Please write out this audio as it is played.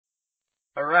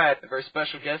All right, a very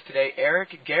special guest today, Eric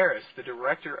Garris, the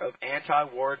director of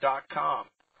antiwar.com.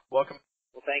 Welcome.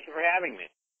 Well, thank you for having me.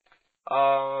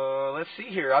 Let's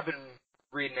see here. I've been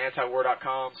reading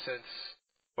antiwar.com since,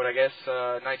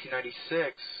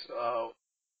 1996,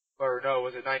 or no,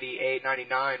 was it 98,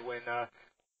 99 when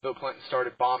Bill Clinton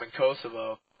started bombing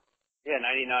Kosovo? Yeah,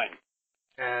 99.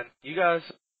 And you guys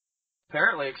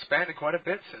apparently expanded quite a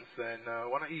bit since then.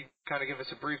 Why don't you kind of give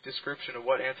us a brief description of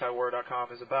what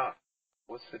antiwar.com is about?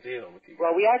 What's the deal with you?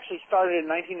 Well, we actually started in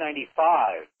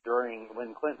 1995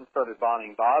 when Clinton started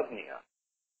bombing Bosnia.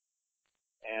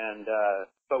 And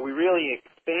but we really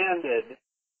expanded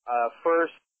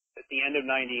first at the end of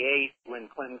 98 when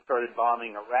Clinton started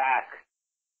bombing Iraq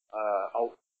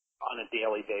on a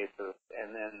daily basis,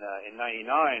 and then in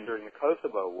 99 during the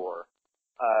Kosovo War.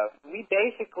 We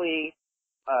basically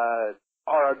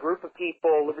are a group of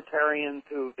people, libertarians,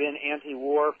 who've been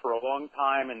anti-war for a long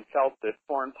time and felt that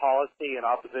foreign policy and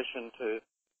opposition to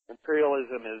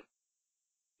imperialism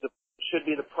should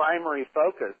be the primary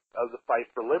focus of the fight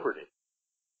for liberty.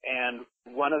 And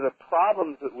one of the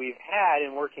problems that we've had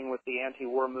in working with the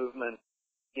anti-war movement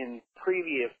in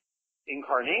previous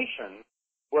incarnations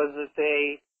was that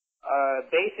they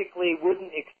basically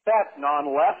wouldn't accept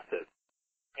non-leftists.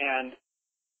 And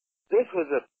this was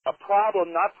a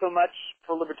problem not so much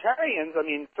for libertarians. I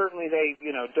mean, certainly they,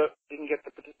 didn't get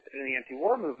to participate in the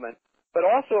anti-war movement, but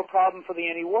also a problem for the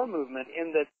anti-war movement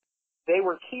in that they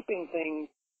were keeping things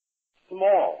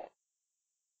small.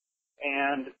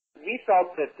 And we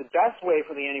felt that the best way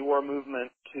for the anti-war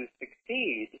movement to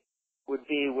succeed would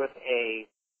be with a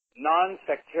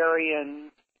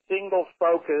non-sectarian,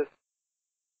 single-focused,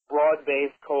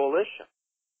 broad-based coalition.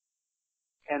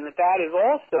 And that is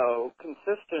also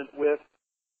consistent with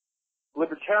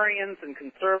libertarians and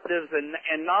conservatives and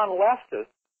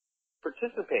non-leftists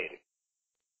participating.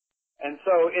 And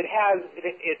so it has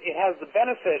the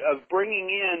benefit of bringing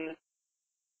in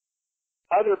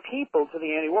other people to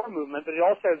the anti-war movement, but it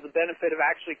also has the benefit of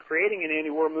actually creating an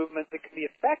anti-war movement that can be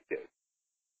effective.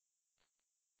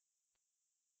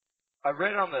 I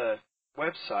read on the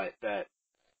website that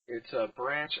it's a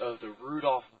branch of the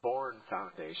Rudolph Born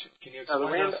Foundation. Can you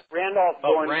explain Randolph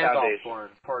Born Foundation. Born,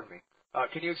 pardon me.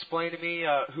 Can you explain to me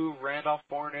who Randolph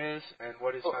Born is and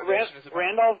what his foundation is about?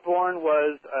 Randolph Born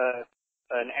was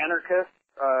an anarchist,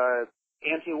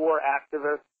 anti-war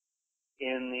activist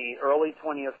in the early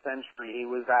 20th century. He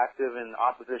was active in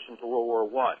opposition to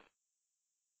World War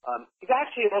I. He's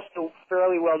actually also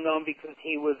fairly well known because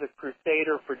he was a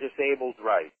crusader for disabled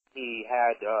rights. He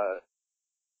had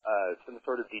some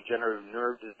sort of degenerative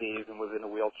nerve disease and was in a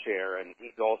wheelchair, and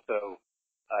he's also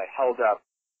held up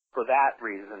for that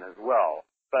reason as well.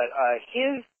 But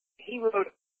he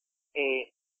wrote a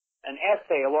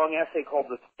long essay called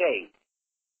 "The State,"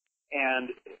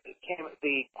 and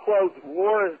the quote,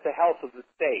 "War is the health of the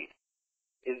state,"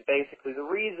 is basically the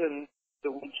reason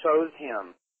that we chose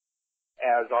him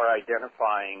as our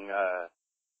identifying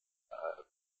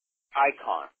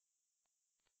icon.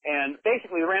 And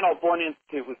basically, the Randolph Born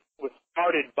Institute was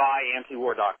started by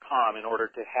antiwar.com in order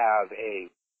to have a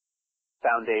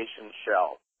foundation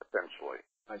shell, essentially.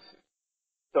 I see.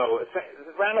 So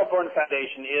the Randolph Born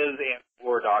Foundation is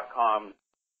antiwar.com's,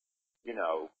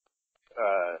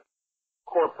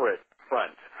 corporate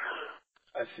front.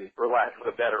 I see. For lack of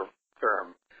a better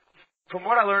term. From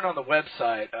what I learned on the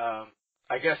website,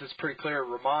 I guess it's pretty clear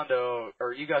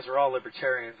you guys are all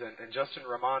libertarians, and Justin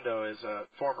Raimondo is a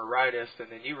former rightist,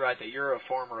 and then you write that you're a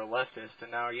former leftist,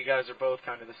 and now you guys are both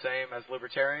kind of the same as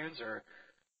libertarians, or?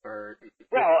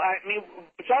 Well, I mean,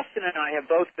 Justin and I have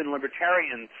both been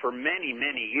libertarians for many,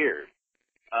 many years.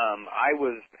 I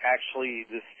was actually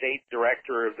the state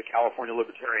director of the California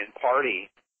Libertarian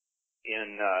Party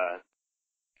in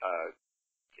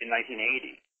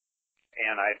 1980,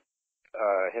 and I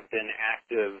have been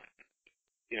active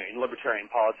in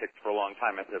libertarian politics for a long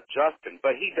time as of Justin,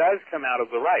 but he does come out of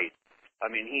the right.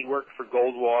 I mean, he worked for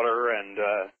Goldwater, and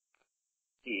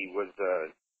he was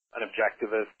an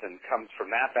objectivist and comes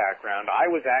from that background. I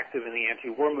was active in the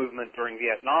anti-war movement during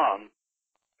Vietnam.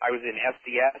 I was in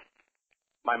SDS.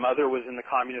 My mother was in the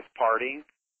Communist Party.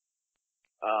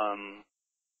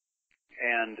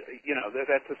 And,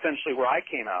 that's essentially where I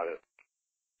came out of.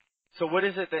 So what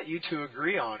is it that you two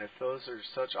agree on, if those are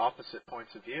such opposite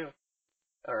points of view?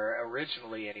 Or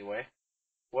originally, anyway.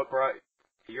 What brought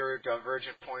your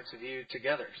divergent points of view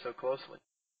together so closely?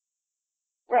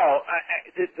 Well,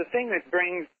 the thing that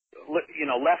brings,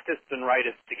 leftists and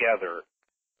rightists together,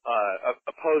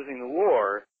 opposing the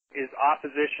war, is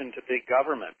opposition to big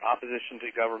government, opposition to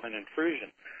government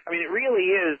intrusion. I mean, it really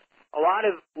is, a lot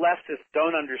of leftists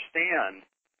don't understand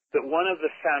that one of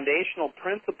the foundational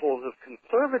principles of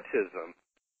conservatism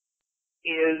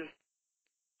is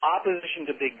opposition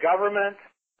to big government,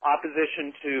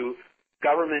 opposition to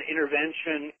government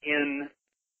intervention in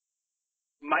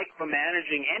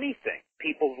micromanaging anything,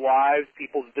 people's lives,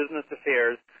 people's business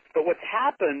affairs. But what's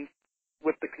happened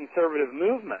with the conservative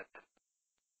movement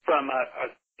from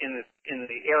in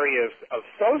the area of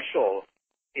social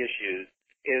issues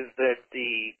is that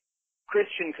the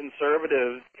Christian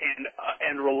conservatives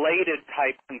and related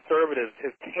type conservatives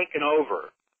have taken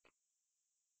over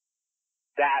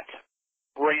that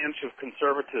branch of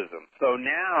conservatism. So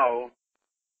now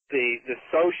the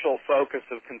social focus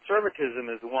of conservatism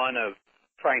is one of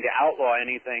trying to outlaw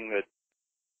anything that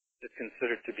is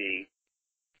considered to be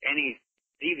any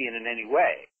deviant in any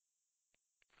way.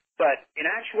 But in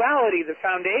actuality, the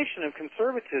foundation of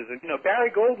conservatism,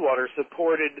 Barry Goldwater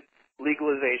supported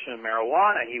legalization of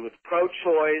marijuana. He was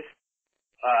pro-choice.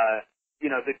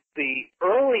 The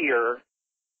earlier,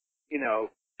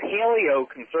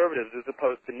 paleo-conservatives as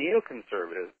opposed to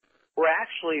neoconservatives were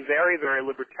actually very, very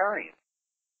libertarian.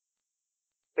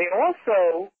 They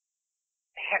also,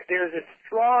 there's a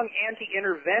strong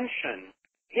anti-intervention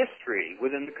history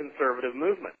within the conservative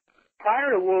movement.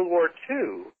 Prior to World War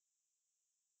II,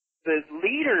 the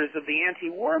leaders of the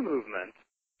anti-war movement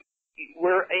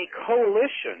were a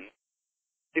coalition.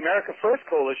 The America First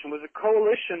Coalition was a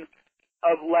coalition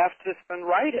of leftists and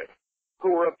rightists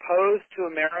who were opposed to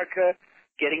America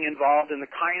getting involved in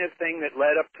the kind of thing that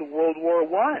led up to World War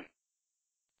I,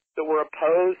 that were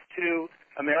opposed to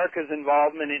America's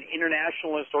involvement in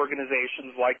internationalist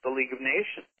organizations like the League of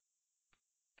Nations,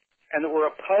 and that were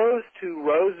opposed to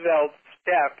Roosevelt's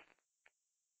steps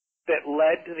that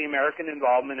led to the American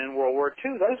involvement in World War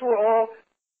II. Those were all,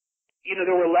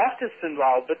 there were leftists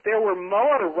involved, but there were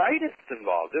more rightists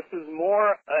involved. This was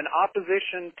more an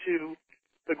opposition to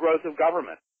the growth of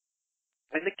government.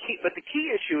 But the key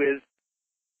issue is,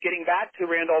 getting back to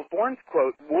Randolph Bourne's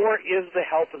quote, war is the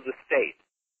health of the state.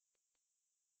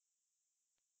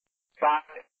 But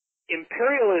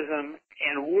imperialism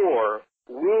and war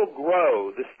will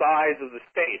grow the size of the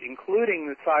state, including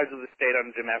the size of the state on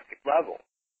a domestic level.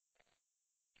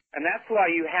 And that's why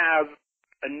you have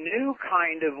a new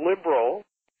kind of liberal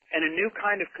and a new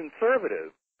kind of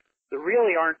conservative that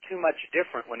really aren't too much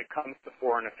different when it comes to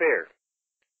foreign affairs.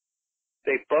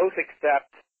 They both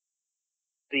accept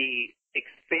the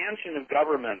expansion of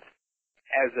government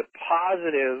as a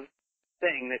positive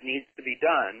thing that needs to be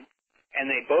done,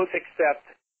 and they both accept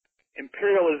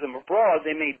imperialism abroad.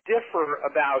 They may differ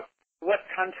about what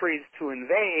countries to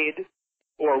invade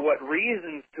or what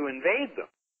reasons to invade them.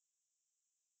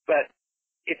 But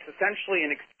it's essentially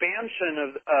an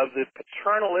expansion of the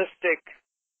paternalistic,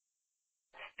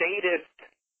 statist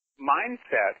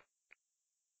mindset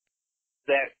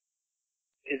that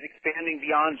is expanding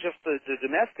beyond just the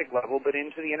domestic level, but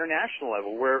into the international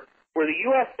level, where the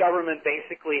U.S. government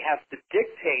basically has to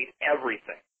dictate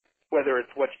everything, whether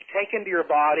it's what you take into your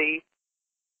body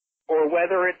or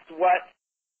whether it's what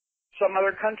some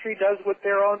other country does with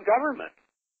their own government.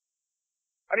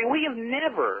 I mean, we have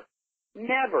never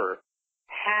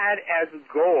had as a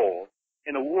goal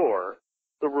in a war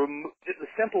the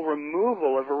simple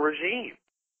removal of a regime.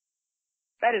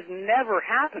 That has never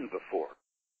happened before.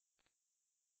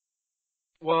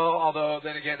 Well, although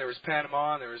then again there was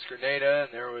Panama, and there was Grenada,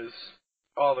 and there was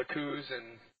all the coups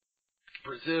in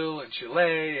Brazil and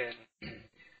Chile, and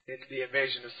the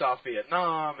invasion of South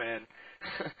Vietnam, and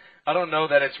I don't know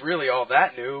that it's really all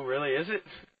that new, really, is it?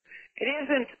 It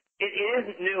isn't. It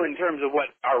isn't new in terms of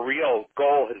what our real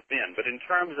goal has been, but in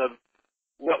terms of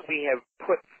what we have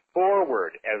put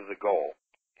forward as the goal.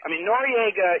 I mean,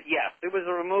 Noriega, yes, it was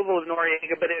a removal of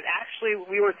Noriega, but it actually,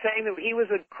 we were saying that he was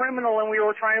a criminal and we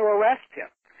were trying to arrest him.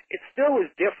 It still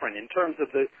is different in terms of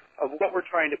what we're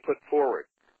trying to put forward.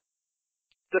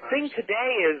 The thing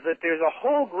today is that there's a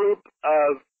whole group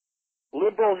of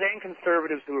liberals and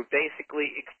conservatives who have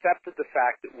basically accepted the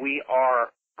fact that we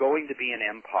are going to be an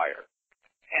empire.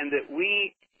 And that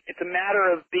it's a matter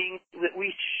of that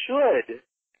we should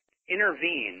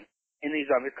intervene in these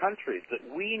other countries, that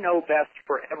we know best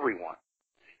for everyone.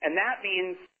 And that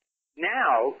means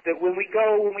now that when we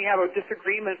have a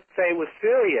disagreement, say, with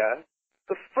Syria,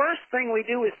 the first thing we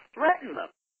do is threaten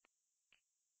them.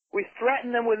 We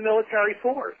threaten them with military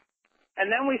force.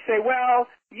 And then we say, well,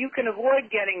 you can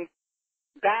avoid getting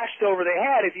bashed over the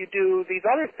head if you do these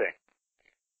other things.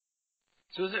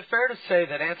 So is it fair to say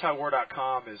that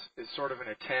antiwar.com is sort of an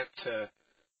attempt to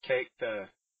take the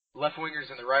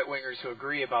left-wingers and the right-wingers who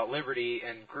agree about liberty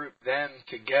and group them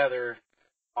together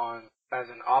as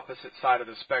an opposite side of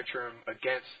the spectrum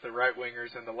against the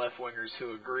right-wingers and the left-wingers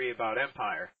who agree about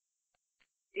empire?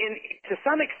 to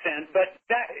some extent, but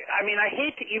I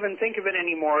hate to even think of it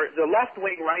anymore. The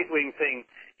left-wing, right-wing thing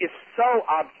is so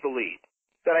obsolete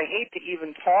that I hate to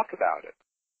even talk about it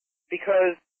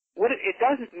because it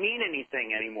doesn't mean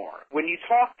anything anymore. When you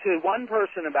talk to one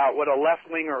person about what a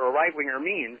left-winger or a right-winger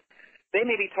means, they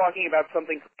may be talking about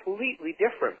something completely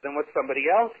different than what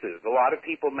somebody else is. A lot of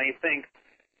people may think,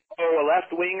 a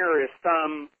left-winger is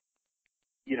some,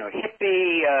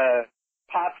 hippie,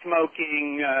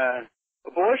 pot-smoking,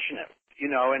 abortionist,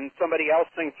 and somebody else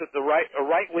thinks that a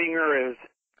right-winger is,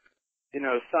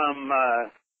 some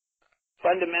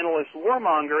fundamentalist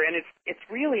warmonger, and it's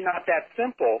really not that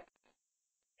simple.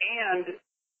 And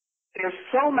there's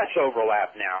so much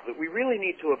overlap now that we really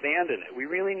need to abandon it. We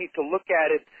really need to look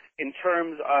at it in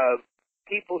terms of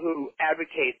people who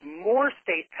advocate more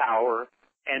state power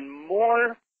and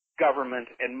more government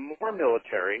and more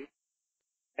military,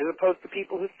 as opposed to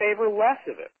people who favor less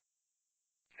of it.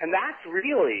 And that's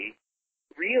really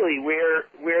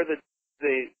where the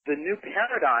new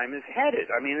paradigm is headed.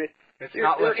 I mean, it's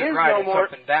not left and right; it's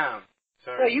up and down.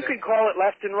 Well, you could call it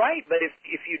left and right, but if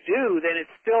you do, then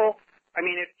it's still. I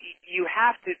mean, you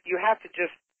have to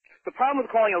just. The problem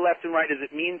with calling it left and right is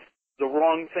it means the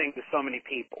wrong thing to so many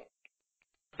people.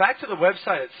 Back to the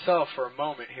website itself for a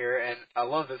moment here, and I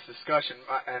love this discussion.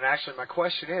 And actually, my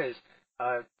question is,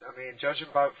 judging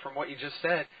from what you just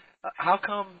said, how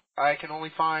come I can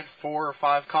only find 4 or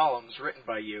 5 columns written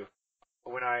by you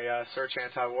when I search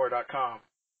antiwar.com?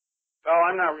 Oh,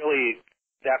 I'm not really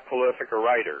that prolific a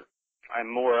writer. I'm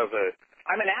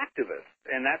an activist,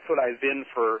 and that's what I've been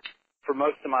for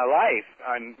most of my life.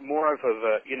 I'm more of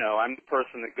I'm the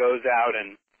person that goes out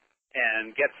and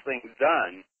gets things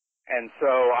done. And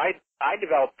so I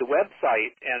developed the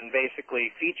website and basically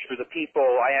feature the people.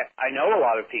 I know a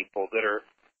lot of people that are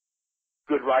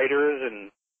good writers,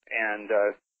 and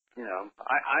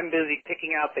I'm busy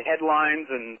picking out the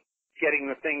headlines and getting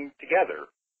the thing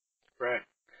together. Right.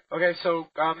 Okay,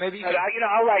 so maybe you can...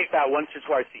 I'll write about once or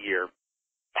twice a year.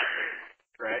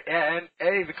 Right. And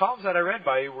hey, the columns that I read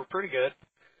by you were pretty good.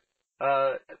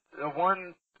 The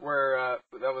one where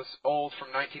that was old from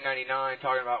 1999,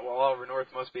 talking about, Oliver North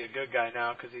must be a good guy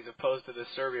now because he's opposed to this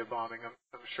Serbia bombing.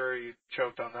 I'm sure you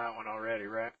choked on that one already,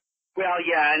 right? Well,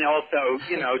 yeah, and also,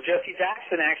 Jesse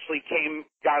Jackson actually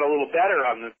got a little better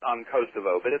on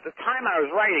Kosovo, but at the time I was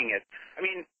writing it,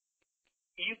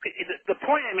 the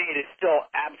point I made is still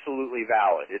absolutely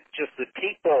valid. It's just that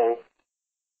people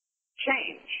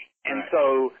change, and right.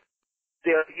 So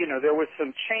there was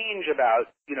some change about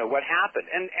what happened,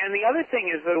 and the other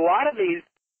thing is that a lot of these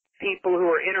people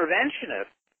who are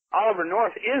interventionists, Oliver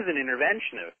North is an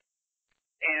interventionist,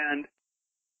 and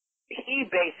he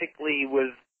basically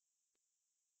was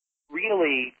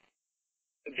really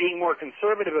being more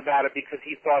conservative about it because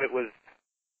he thought it was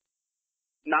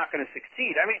not going to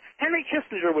succeed. I mean, Henry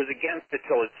Kissinger was against it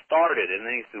till it started, and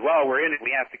then he said, we're in it,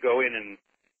 we have to go in and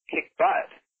kick butt.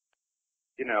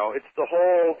 It's the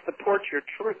whole support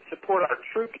our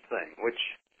troops thing, which,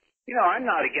 I'm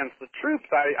not against the troops.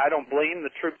 I don't blame the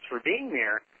troops for being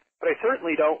there, but I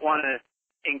certainly don't want to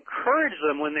encourage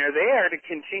them when they're there to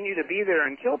continue to be there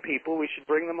and kill people. We should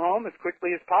bring them home as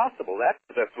quickly as possible. That's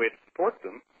the best way to support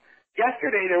them.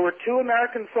 Yesterday, there were 2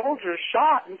 American soldiers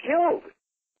shot and killed.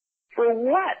 For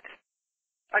what?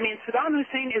 I mean, Saddam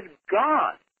Hussein is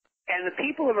gone, and the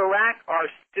people of Iraq are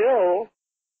still...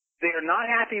 They're not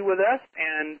happy with us,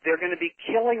 and they're going to be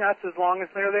killing us as long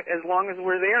as we're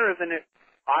there as an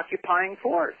occupying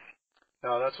force.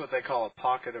 No, that's what they call a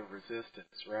pocket of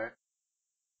resistance, right?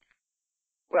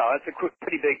 Well, that's a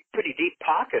pretty deep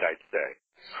pocket, I'd say.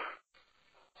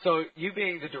 So, you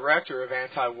being the director of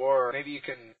Anti-War, maybe you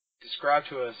can describe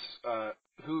to us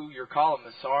who your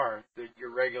columnists are, your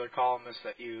regular columnists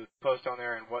that you post on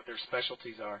there, and what their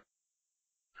specialties are.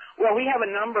 Well, we have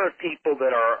a number of people that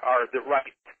that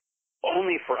write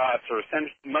only for us, or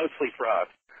mostly for us.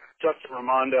 Justin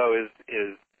Raimondo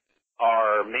is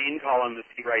our main columnist.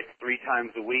 He writes 3 times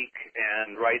a week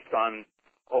and writes on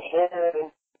a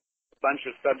whole bunch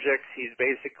of subjects. He's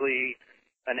basically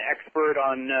an expert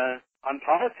on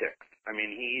politics. I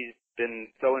mean, he's been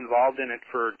so involved in it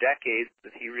for decades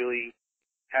that he really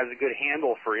has a good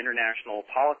handle for international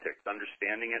politics,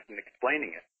 understanding it and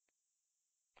explaining it.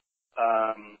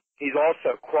 He's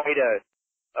also quite a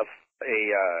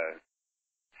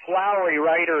flowery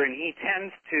writer, and he tends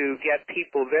to get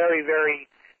people very, very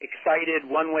excited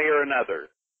one way or another.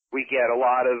 We get a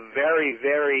lot of very,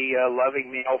 very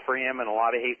loving mail for him and a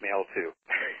lot of hate mail, too.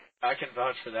 I can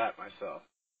vouch for that myself.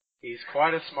 He's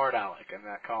quite a smart aleck in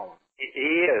that column.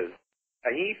 He is.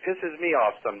 He pisses me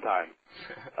off sometimes.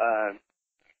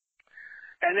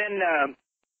 And then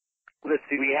let's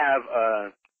see, we have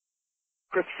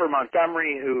Christopher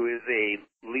Montgomery, who is a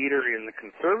leader in the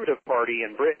Conservative Party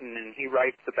in Britain, and he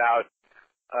writes about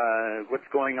what's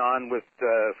going on with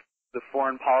the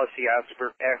foreign policy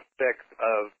aspects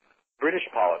of British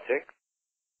politics.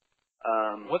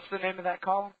 What's the name of that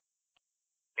column?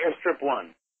 Airstrip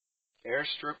 1.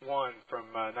 Airstrip 1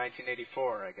 from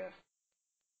 1984, I guess.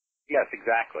 Yes,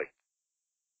 exactly.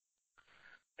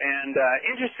 And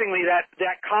interestingly,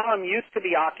 that column used to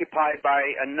be occupied by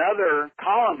another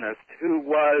columnist who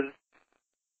was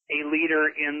a leader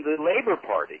in the Labour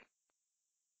Party.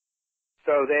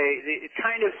 So it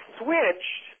kind of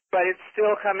switched, but it's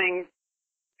still coming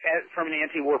from an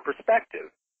anti-war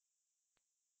perspective.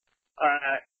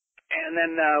 And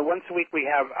then once a week we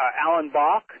have Alan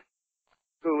Bach,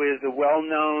 who is a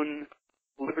well-known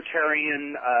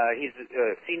libertarian. He's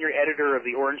a senior editor of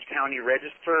the Orange County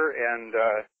Register and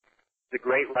the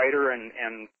great writer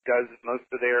and does most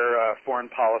of their foreign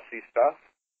policy stuff.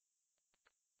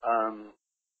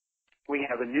 We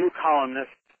have a new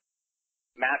columnist,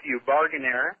 Matthew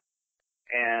Barganer,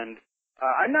 and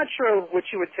I'm not sure what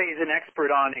you would say he's an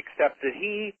expert on, except that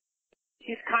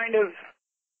he's kind of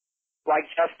like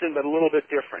Justin, but a little bit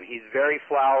different. He's very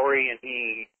flowery, and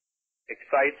he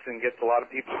excites and gets a lot of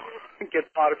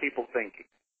people thinking.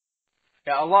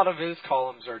 Yeah, a lot of his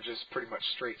columns are just pretty much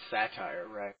straight satire,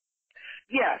 right?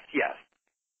 Yes.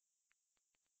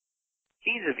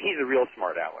 He's a real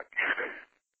smart aleck.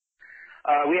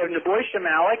 We have Nebojša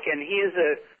Malik, and he is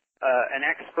an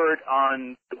expert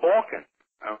on the Balkans.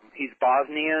 He's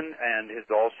Bosnian and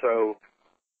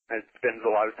spent a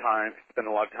lot of time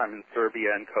in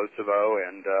Serbia and Kosovo,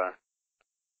 and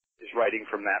is writing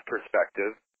from that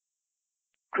perspective.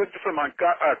 Christopher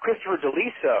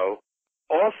DeLiso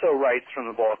also writes from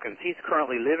the Balkans. He's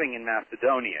currently living in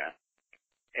Macedonia,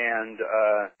 and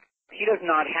he does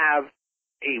not have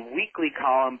a weekly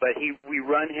column, but we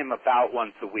run him about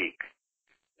once a week.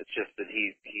 It's just that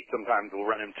he sometimes will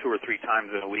run him 2 or 3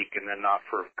 times in a week, and then not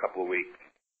for a couple of weeks.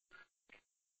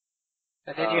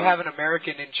 And then you have an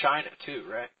American in China too,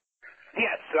 right?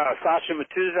 Yes, Sasha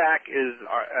Matuzak is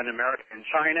an American in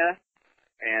China,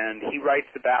 and he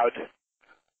writes about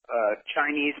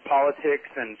Chinese politics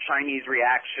and Chinese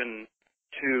reaction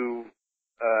to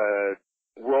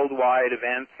worldwide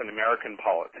events and American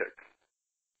politics.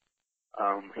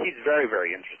 He's very,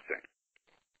 very interesting.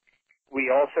 We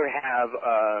also have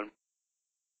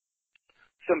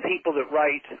some people that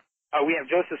write. We have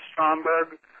Joseph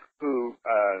Stromberg, who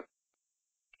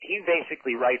he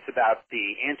basically writes about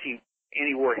the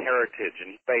anti-war heritage,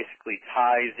 and he basically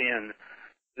ties in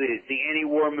the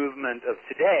anti-war movement of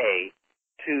today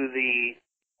to the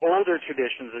older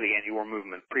traditions of the anti-war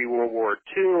movement, pre-World War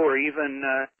II, or even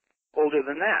older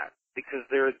than that, because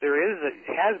there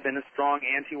has been a strong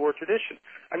anti-war tradition.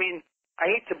 I mean, I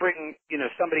hate to bring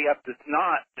somebody up that's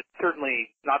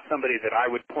certainly not somebody that I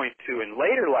would point to in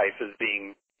later life as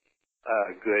being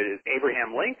good, is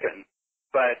Abraham Lincoln.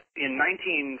 But in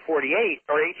 1848,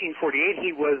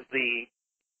 he was the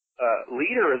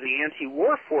leader of the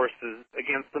anti-war forces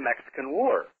against the Mexican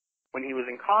War when he was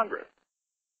in Congress.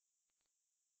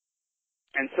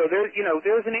 And so there's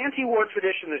an anti-war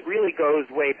tradition that really goes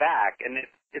way back, and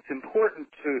it's important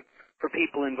for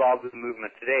people involved in the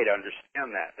movement today to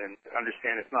understand that, and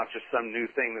understand it's not just some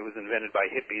new thing that was invented by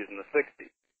hippies in the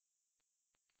 60s.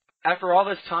 After all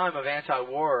this time of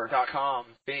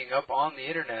antiwar.com being up on the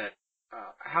internet,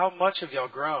 how much have y'all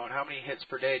grown? How many hits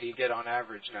per day do you get on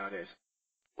average nowadays?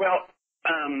 Well,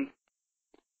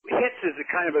 hits is a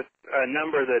kind of a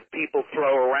number that people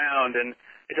throw around, and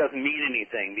it doesn't mean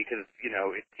anything because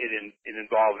it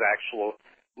involves actual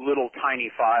little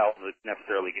tiny files that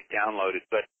necessarily get downloaded.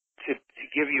 But to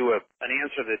give you an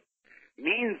answer that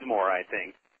means more, I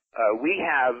think we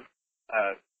have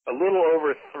a little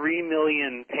over 3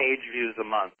 million page views a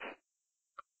month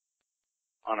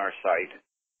on our site,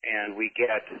 and we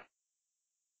get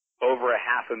over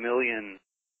 500,000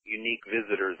 unique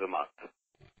visitors a month.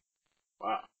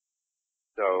 Wow.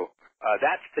 So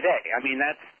that's today. I mean,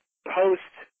 that's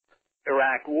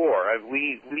post-Iraq War.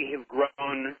 We have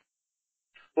grown.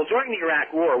 Well, during the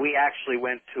Iraq War, we actually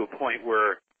went to a point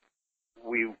where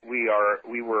we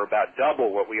were about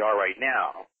double what we are right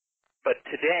now. But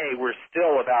today, we're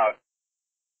still about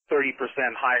 30%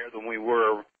 higher than we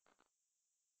were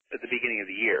at the beginning of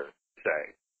the year,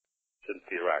 say, since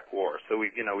the Iraq War. So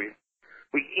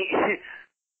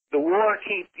the war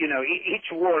each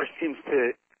war seems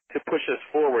to push us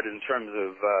forward in terms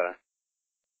of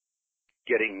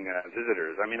getting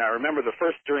visitors. I mean, I remember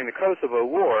during the Kosovo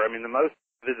War, I mean, the most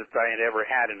visits I had ever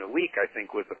had in a week, I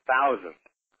think, was 1,000.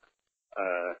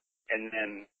 And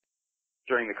then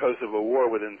during the Kosovo War,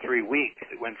 within 3 weeks,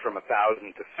 it went from 1,000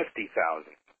 to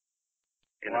 50,000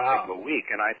 in a single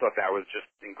week, and I thought that was just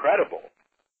incredible.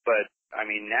 But, I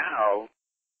mean, now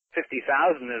 50,000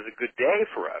 is a good day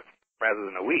for us rather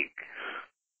than a week.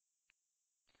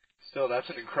 Still, that's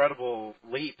an incredible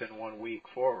leap in 1 week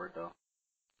forward, though.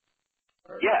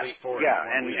 Yeah,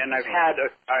 and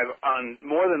I've on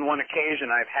more than one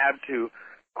occasion I've had to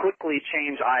quickly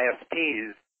change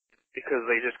ISPs because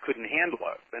they just couldn't handle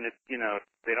us, and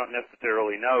they don't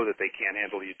necessarily know that they can't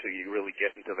handle you till you really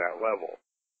get into that level.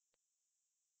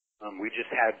 We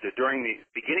just had to, during the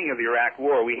beginning of the Iraq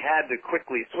War, we had to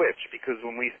quickly switch because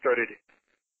when we started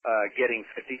getting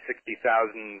 50,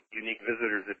 60,000 unique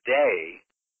visitors a day,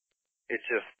 it's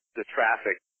just the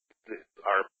traffic,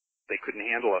 they couldn't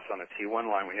handle us on a T1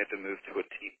 line. We had to move to a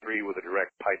T3 with a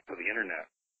direct pipe to the internet.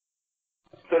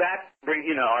 So that brings,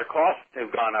 our costs have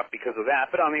gone up because of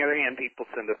that. But on the other hand, people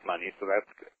send us money, so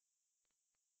that's good.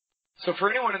 So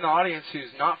for anyone in the audience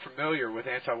who's not familiar with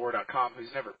antiwar.com,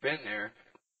 who's never been there,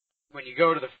 when you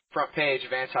go to the front page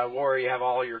of Anti-War, you have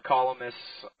all your columnists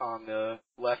on the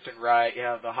left and right. You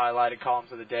have the highlighted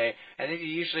columns of the day, and then you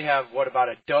usually have about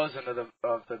a dozen of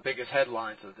the biggest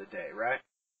headlines of the day, right?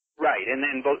 Right, and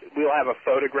then we'll have a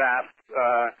photograph,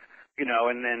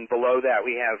 and then below that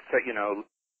we have,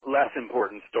 less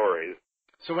important stories.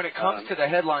 So when it comes to the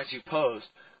headlines you post,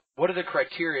 what are the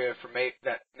criteria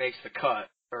that makes the cut,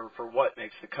 or for what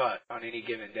makes the cut on any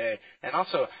given day? And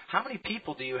also, how many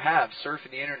people do you have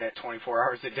surfing the internet 24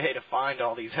 hours a day to find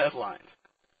all these headlines?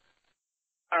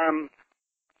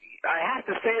 I have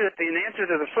to say that in answer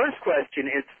to the first question,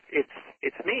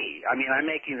 it's me. I mean, I'm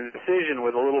making the decision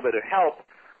with a little bit of help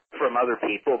from other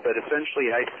people, but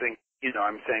essentially I think,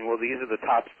 I'm saying, well, these are the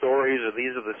top stories, or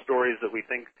these are the stories that we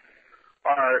think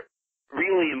are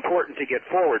really important to get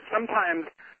forward. Sometimes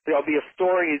there'll be a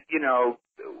story,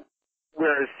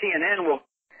 whereas CNN will,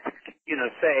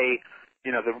 say,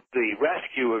 the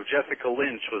rescue of Jessica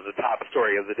Lynch was the top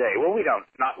story of the day. Well, we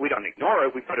don't ignore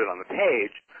it. We put it on the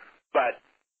page, but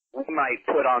we might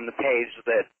put on the page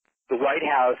that the White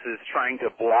House is trying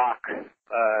to block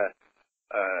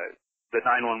the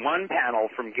 911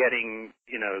 panel from getting,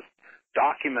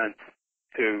 documents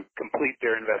to complete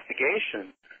their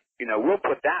investigation. We'll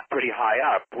put that pretty high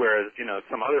up, whereas,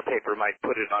 some other paper might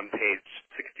put it on page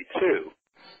 62.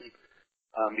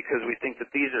 Because we think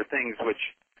that these are things which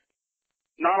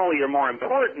not only are more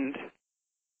important,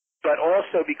 but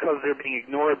also because they're being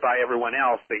ignored by everyone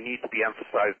else, they need to be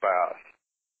emphasized by us.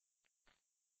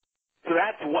 So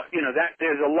that's what,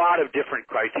 there's a lot of different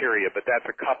criteria, but that's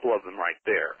a couple of them right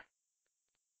there.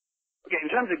 Okay,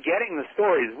 in terms of getting the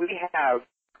stories, we have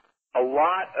a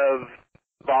lot of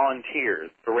volunteers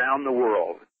around the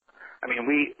world. I mean,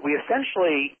 we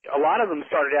essentially, a lot of them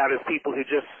started out as people who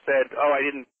just said, oh, I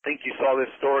didn't think you saw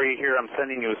this story, here, I'm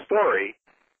sending you a story.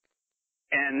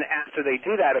 And after they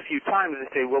do that a few times, they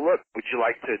say, well, look, would you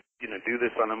like to, do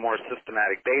this on a more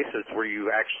systematic basis where you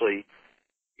actually,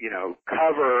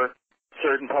 cover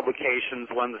certain publications,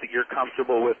 ones that you're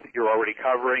comfortable with that you're already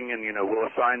covering, and, we'll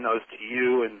assign those to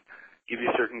you and give you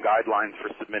certain guidelines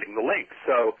for submitting the links.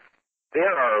 So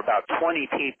there are about 20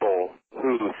 people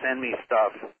who send me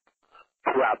stuff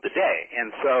throughout the day.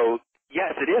 And so,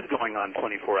 yes, it is going on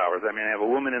 24 hours. I mean, I have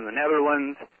a woman in the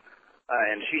Netherlands,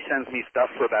 and she sends me stuff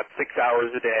for about 6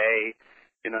 hours a day.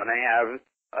 And I have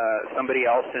somebody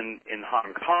else in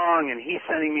Hong Kong, and he's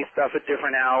sending me stuff at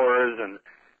different hours. And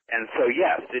so,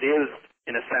 yes, it is,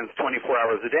 in a sense, 24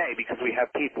 hours a day because we have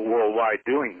people worldwide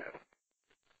doing this.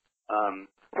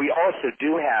 We also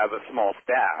do have a small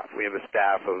staff. We have a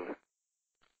staff of,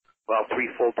 3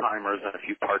 full-timers and a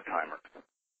few part-timers,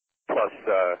 plus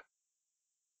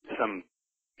some,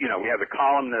 we have the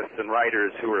columnists and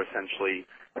writers who are essentially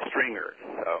stringers.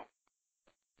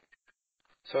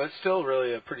 So it's still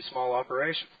really a pretty small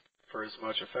operation for as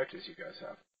much effect as you guys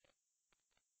have.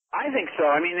 I think so.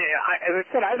 I mean, as I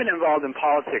said, I've been involved in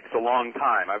politics a long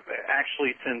time. I've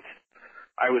actually since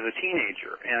I was a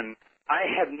teenager, and I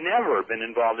have never been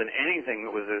involved in anything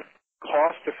that was as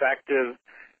cost-effective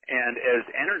and as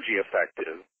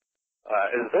energy-effective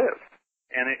as this.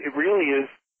 And it really has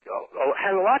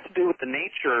a lot to do with the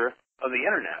nature of the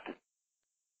Internet.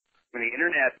 I mean, the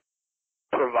Internet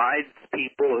provides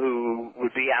people who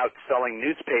would be out selling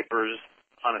newspapers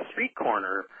on a street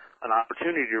corner an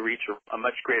opportunity to reach a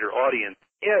much greater audience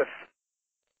if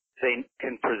they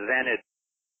can present it,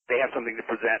 they have something to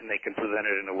present and they can present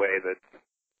it in a way that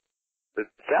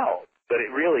sells. But it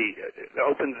really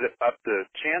opens up the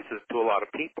chances to a lot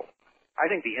of people. I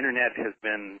think the Internet has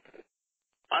been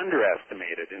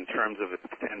underestimated in terms of its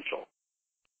potential.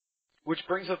 Which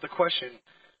brings up the question,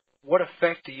 what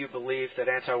effect do you believe that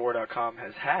antiwar.com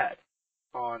has had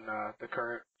on the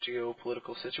current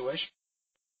geopolitical situation?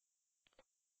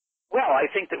 Well, I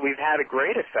think that we've had a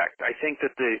great effect. I think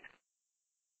that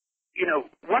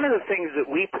one of the things that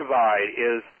we provide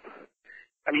is,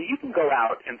 you can go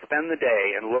out and spend the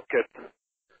day and look at,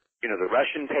 the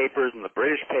Russian papers and the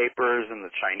British papers and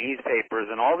the Chinese papers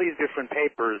and all these different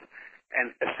papers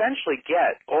and essentially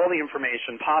get all the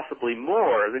information, possibly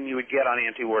more than you would get on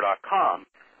antiwar.com,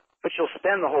 but you'll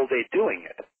spend the whole day doing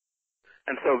it.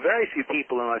 And so very few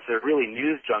people, unless they're really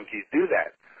news junkies, do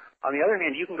that. On the other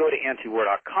hand, you can go to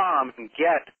antiwar.com and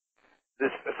get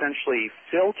this essentially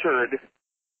filtered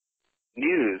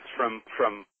news from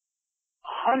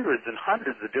hundreds and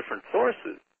hundreds of different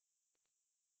sources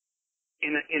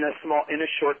in a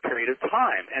short period of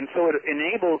time. And so it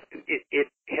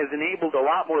has enabled a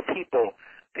lot more people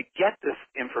to get this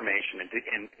information and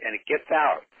it gets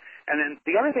out. And then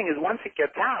the other thing is, once it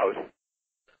gets out,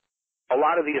 a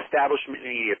lot of the establishment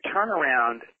media turn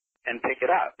around and pick it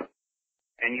up.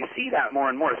 And you see that more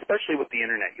and more, especially with the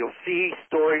internet. You'll see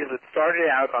stories that started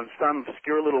out on some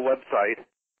obscure little website,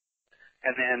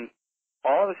 and then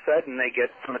all of a sudden they get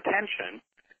some attention,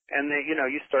 and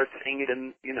you start seeing it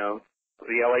in,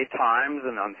 the LA Times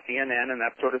and on CNN and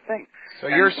that sort of thing. So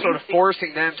you're sort of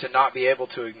forcing them to not be able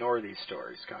to ignore these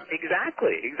stories, kind of.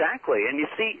 Exactly. And you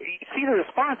see the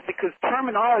response, because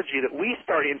terminology that we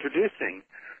start introducing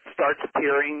starts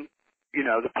appearing.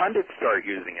 The pundits start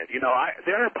using it.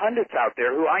 There are pundits out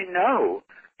there who I know,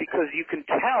 because you can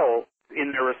tell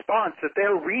in their response that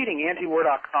they're reading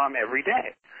antiwar.com every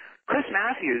day. Chris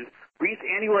Matthews reads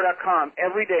antiwar.com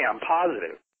every day, I'm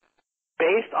positive,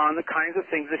 based on the kinds of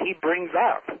things that he brings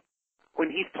up when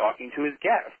he's talking to his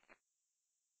guests.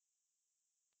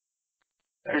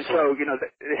 And so,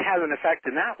 it has an effect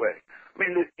in that way.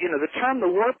 The term the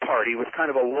war party was kind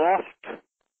of a lost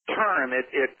term.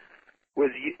 It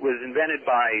was invented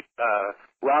by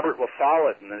Robert La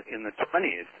Follette in the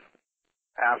 20s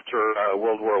after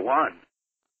World War I.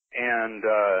 And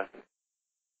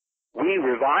we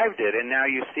revived it, and now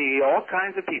you see all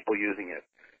kinds of people using it.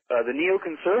 The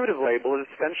neoconservative label is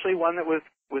essentially one that was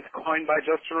coined by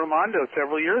Justin Raimondo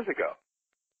several years ago.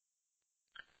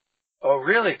 Oh,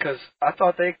 really? Because I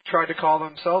thought they tried to call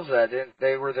themselves that.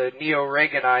 They were the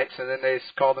neo-Reaganites, and then they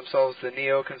called themselves the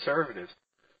neoconservatives.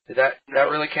 Did that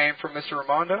really came from Mr.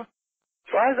 Raimondo?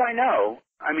 As far as I know,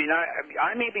 I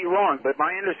may be wrong, but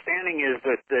my understanding is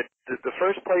that the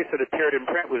first place it appeared in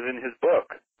print was in his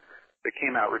book that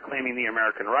came out, Reclaiming the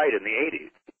American Right, in the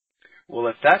 80s. Well,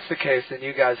 if that's the case, then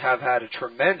you guys have had a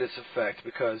tremendous effect,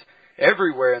 because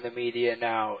everywhere in the media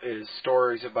now is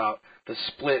stories about the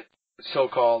split,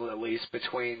 so-called at least,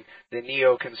 between the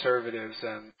neoconservatives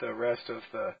and the rest of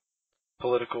the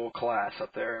political class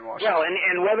up there in Washington. Well,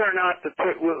 and whether or not,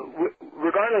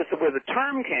 regardless of where the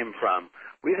term came from,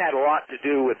 we've had a lot to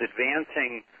do with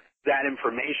advancing that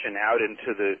information out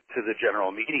into the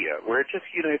general media, where it just,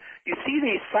 you see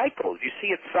these cycles. You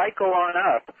see it cycle on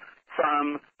up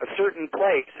from a certain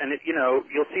place, and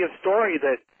you'll see a story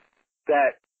that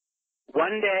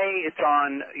one day it's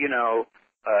on,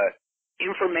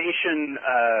 information,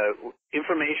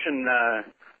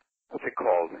 what's it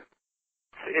called?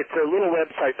 It's a little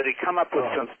website that he come up with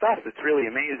some stuff that's really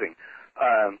amazing.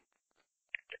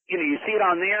 You see it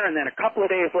on there, and then a couple of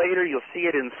days later, you'll see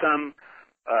it in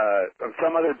on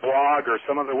some other blog or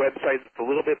some other website that's a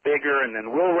little bit bigger, and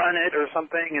then we'll run it or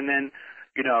something, and then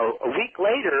a week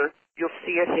later, you'll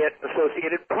see it hit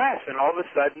Associated Press, and all of a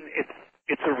sudden,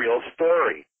 it's a real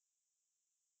story.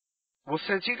 Well,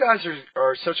 since you guys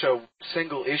are such a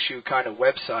single-issue kind of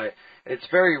website, it's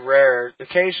very rare.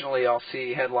 Occasionally I'll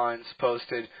see headlines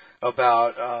posted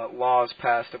about laws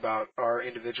passed about our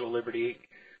individual liberty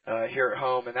here at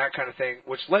home and that kind of thing,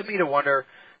 which led me to wonder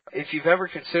if you've ever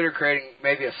considered creating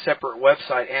maybe a separate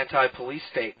website,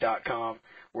 antipolicestate.com,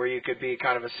 where you could be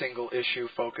kind of a single issue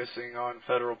focusing on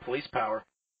federal police power.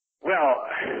 Well,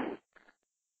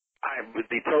 I would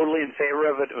be totally in favor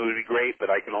of it. It would be great, but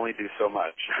I can only do so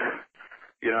much.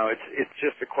 It's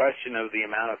just a question of the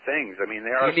amount of things. There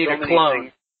are you need so a many clone.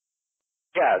 things.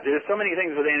 Yeah, there's so many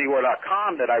things with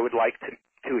antiwar.com that I would like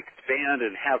to expand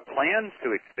and have plans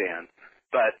to expand,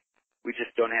 but we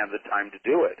just don't have the time to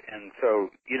do it. And so,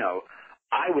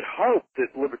 I would hope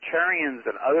that libertarians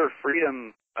and other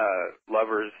freedom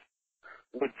lovers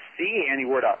would see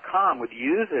antiwar.com, would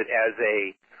use it as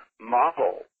a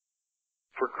model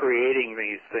for creating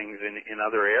these things in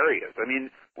other areas.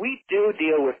 We do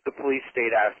deal with the police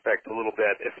state aspect a little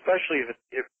bit, especially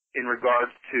if in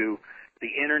regards to the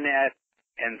internet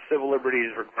and civil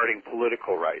liberties regarding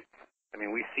political rights. I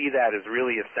mean, we see that as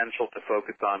really essential to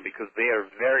focus on because they are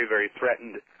very, very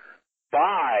threatened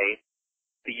by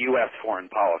the U.S. foreign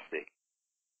policy.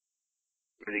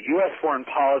 The U.S. foreign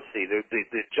policy,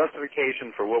 the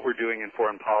justification for what we're doing in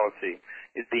foreign policy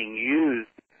is being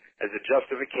used as a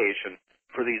justification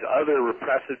for these other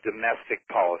repressive domestic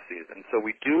policies. And so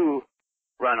we do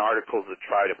run articles that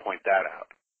try to point that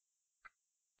out.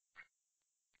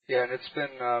 Yeah, and it's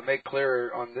been made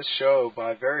clear on this show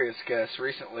by various guests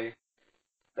recently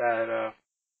that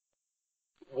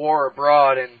war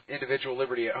abroad and individual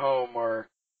liberty at home are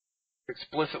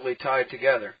explicitly tied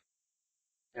together,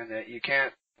 and that you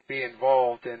can't be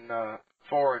involved in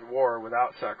foreign war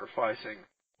without sacrificing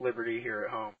liberty here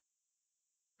at home.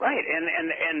 Right,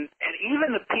 and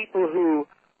even the people who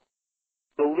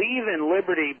believe in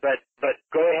liberty but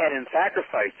go ahead and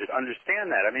sacrifice it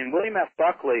understand that. I mean, William F.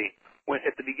 Buckley,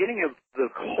 at the beginning of the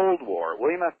Cold War,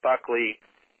 William F. Buckley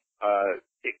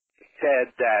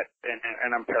said that, and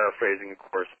I'm paraphrasing, of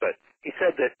course, but he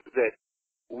said that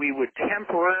we would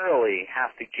temporarily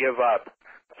have to give up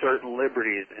certain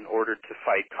liberties in order to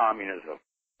fight communism.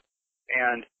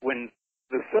 And when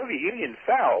the Soviet Union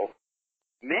fell,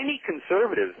 many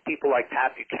conservatives, people like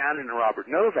Pat Buchanan and Robert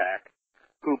Novak,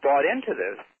 who bought into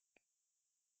this,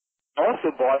 also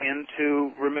bought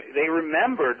into, they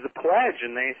remembered the pledge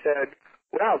and they said,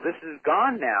 well, this is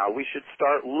gone now. We should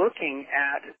start looking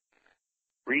at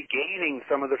regaining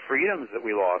some of the freedoms that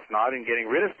we lost, not in getting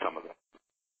rid of some of them.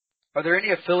 Are there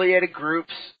any affiliated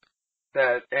groups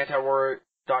that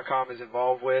antiwar.com is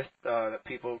involved with that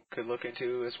people could look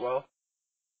into as well?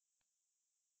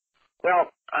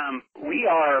 Well, we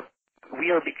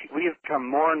have become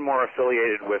more and more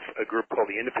affiliated with a group called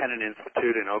the Independent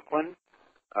Institute in Oakland.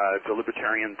 It's a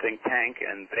libertarian think tank,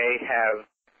 and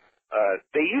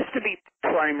they used to be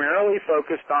primarily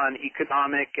focused on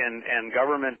economic and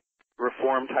government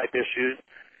reform type issues.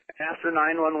 After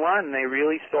 9/11, they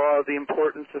really saw the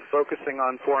importance of focusing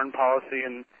on foreign policy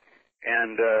and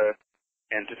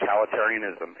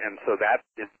totalitarianism, and so that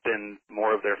has been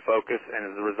more of their focus.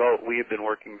 And as a result, we have been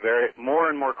working more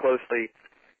and more closely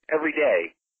every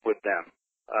day with them.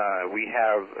 We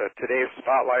have today's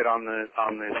spotlight on the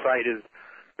site is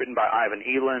written by Ivan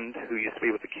Eland, who used to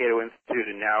be with the Cato Institute,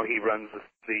 and now he runs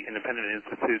the Independent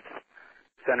Institute's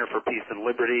Center for Peace and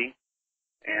Liberty.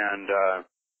 And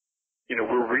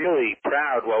we're really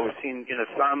proud. Well, we've seen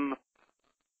some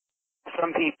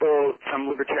people, some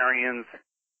libertarians,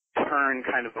 turn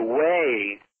kind of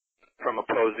away from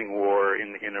opposing war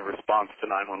in a response to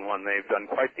 9/11. They've done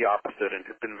quite the opposite and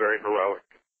have been very heroic.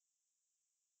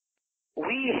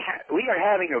 We are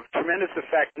having a tremendous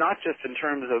effect, not just in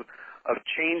terms of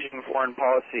changing foreign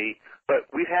policy, but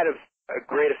we've had a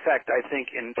great effect, I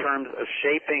think, in terms of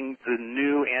shaping the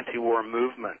new anti-war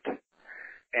movement.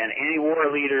 And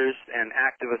anti-war leaders and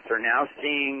activists are now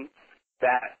seeing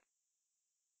that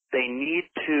they need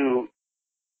to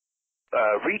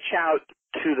reach out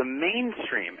to the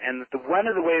mainstream, and that one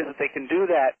of the ways that they can do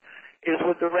that is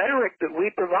with the rhetoric that we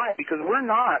provide, because we're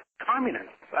not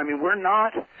communists. I mean, we're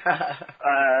not.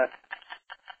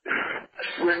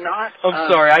 We're not.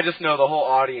 I'm sorry, I just know the whole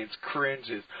audience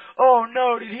cringes. Oh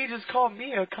no, did he just call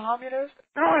me a communist?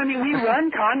 No, I mean, we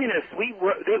run communists. We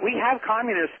have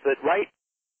communists that write,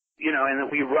 and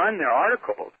that we run their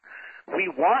articles. We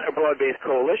want a broad-based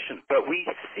coalition, but we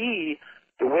see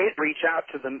the way to reach out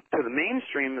to the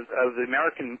mainstream of the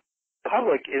American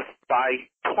public is by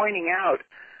pointing out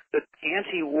that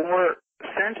anti-war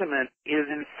sentiment is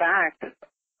in fact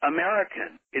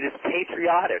American. It is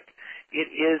patriotic. It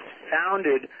is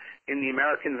founded in the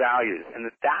American values,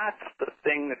 and that's the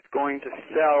thing that's going to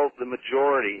sell the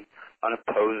majority on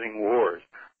opposing wars,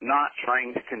 not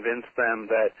trying to convince them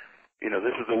that,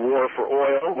 this is a war for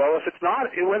oil. Well, if it's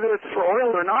not, whether it's for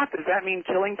oil or not, does that mean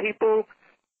killing people,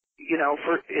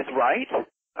 is right?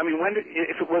 I mean,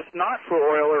 if it was not for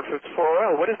oil or if it's for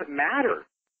oil, what does it matter?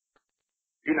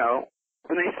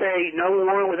 When they say no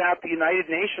war without the United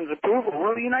Nations approval,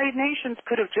 well, the United Nations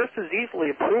could have just as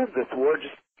easily approved this war,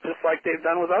 just like they've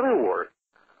done with other wars.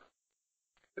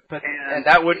 And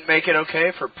that wouldn't make it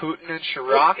okay for Putin and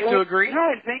Chirac to agree? No,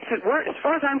 it makes it worse. As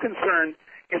far as I'm concerned,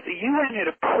 if the UN had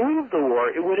approved the war,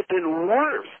 it would have been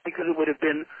worse, because it would have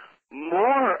been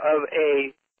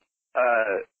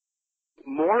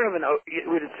it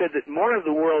would have said that more of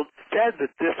the world said that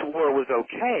this war was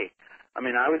okay. I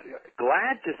mean, I was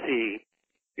glad to see,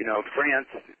 France,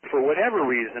 for whatever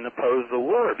reason, oppose the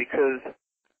war, because,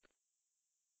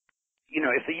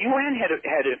 if the UN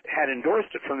had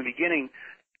endorsed it from the beginning,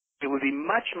 it would be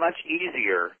much, much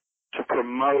easier to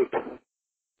promote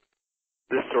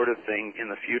this sort of thing in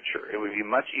the future. It would be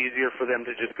much easier for them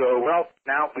to just go, well,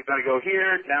 now we've got to go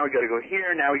here, now we've got to go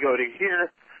here, now we go to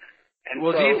here. And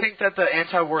well, so, do you think that the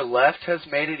anti-war left has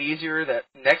made it easier that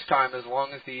next time, as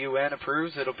long as the UN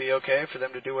approves, it'll be okay for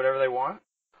them to do whatever they want?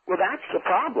 well, that's the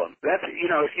problem. That's,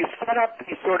 if you set up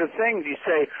these sort of things, you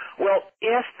say, well,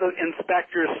 if the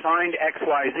inspectors signed X,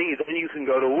 Y, Z, then you can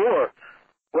go to war.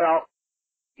 Well,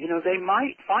 they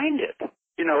might find it.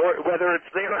 Or whether it's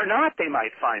there or not, they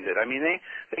might find it. I mean,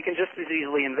 they can just as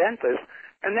easily invent this.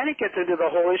 And then it gets into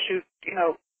the whole issue,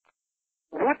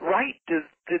 what right did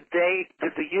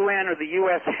the UN or the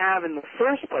U.S. have in the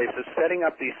first place of setting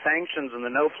up these sanctions and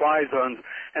the no-fly zones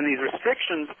and these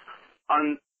restrictions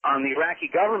on the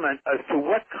Iraqi government as to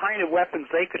what kind of weapons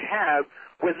they could have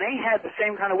when they had the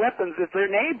same kind of weapons as their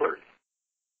neighbors?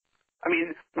 I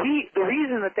mean, the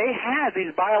reason that they had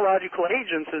these biological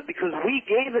agents is because we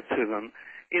gave it to them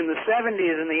in the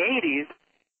 70s and the 80s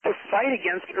to fight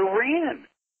against Iran.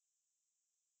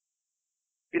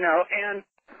 And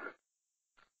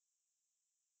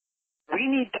we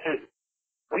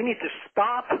need to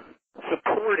stop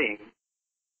supporting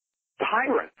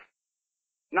tyrants,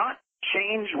 not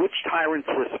change which tyrants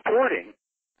we're supporting,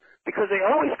 because they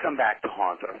always come back to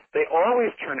haunt us. They always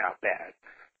turn out bad.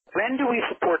 When do we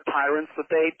support tyrants that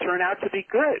they turn out to be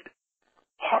good?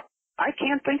 I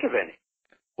can't think of any.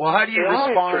 Well, how do you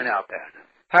respond? They always turn out bad.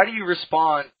 How do you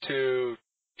respond to,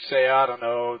 say, I don't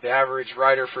know, the average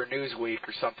writer for Newsweek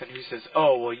or something who says,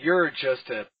 oh, well, you're just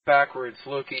a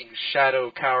backwards-looking,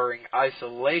 shadow-cowering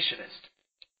isolationist?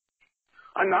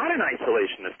 I'm not an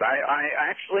isolationist. I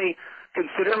actually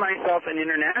consider myself an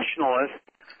internationalist,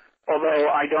 although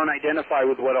I don't identify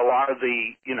with what a lot of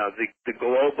the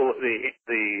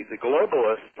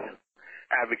globalists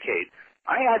advocate.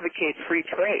 I advocate free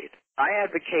trade. I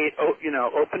advocate,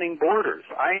 opening borders.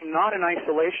 I am not an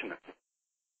isolationist.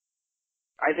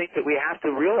 I think that we have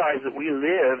to realize that we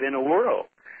live in a world,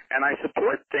 and I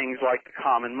support things like the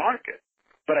common market,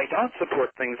 but I don't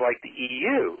support things like the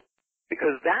EU,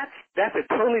 because that's a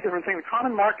totally different thing. The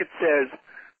common market says,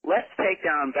 let's take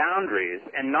down boundaries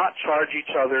and not charge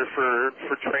each other for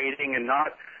trading and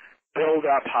not build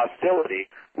up hostility,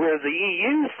 whereas the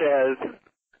EU says,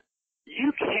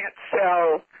 you can't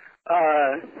sell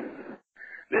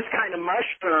this kind of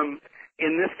mushroom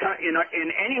in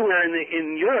anywhere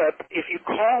in Europe if you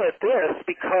call it this,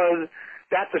 because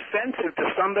that's offensive to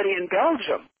somebody in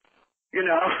Belgium.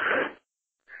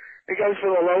 It goes for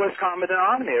the lowest common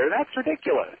denominator. That's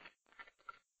ridiculous.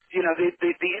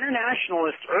 The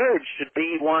internationalist urge should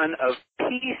be one of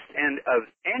peace and of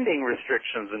ending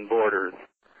restrictions and borders,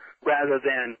 rather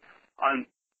than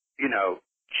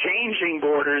changing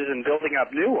borders and building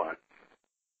up new ones.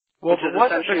 Well, but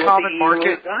wasn't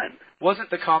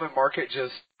the common market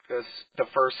just the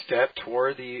first step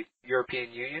toward the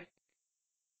European Union?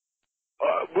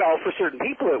 Well, for certain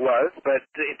people it was, but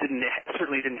it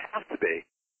certainly didn't have to be.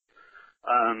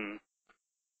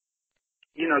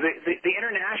 The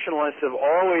internationalists have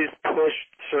always pushed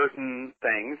certain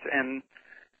things, and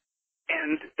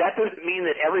that doesn't mean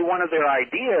that every one of their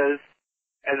ideas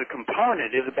as a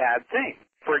component is a bad thing.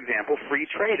 For example, free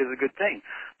trade is a good thing.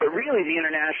 But really, the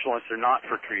internationalists are not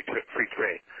for free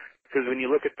trade. Because when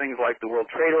you look at things like the World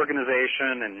Trade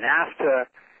Organization and NAFTA,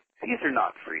 these are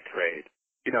not free trade.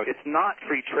 It's not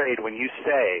free trade when you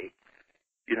say,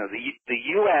 the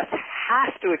U.S.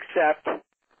 has to accept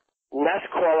less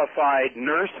qualified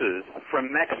nurses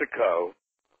from Mexico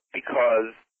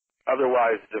because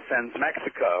otherwise it offends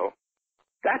Mexico.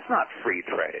 That's not free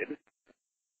trade.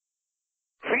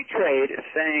 Free trade is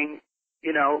saying,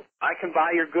 I can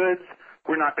buy your goods.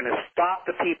 We're not going to stop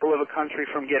the people of a country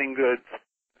from getting goods.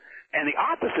 And the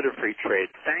opposite of free trade,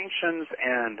 sanctions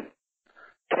and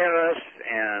tariffs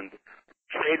and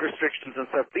trade restrictions and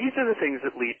stuff, these are the things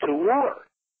that lead to war.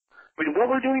 I mean, what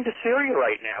we're doing to Syria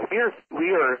right now, we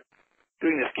are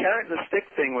doing this carrot and the stick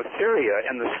thing with Syria,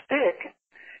 and the stick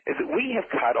is that we have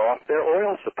cut off their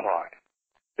oil supply.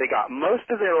 They got most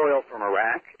of their oil from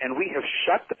Iraq, and we have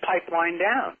shut the pipeline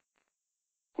down.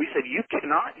 We said, you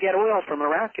cannot get oil from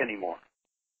Iraq anymore.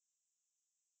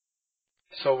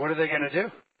 So what are they going to do?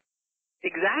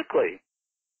 Exactly.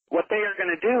 What they are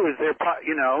going to do is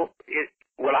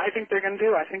what I think they're going to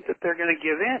do, I think that they're going to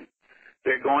give in.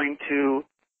 They're going to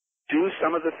do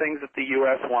some of the things that the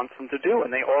U.S. wants them to do,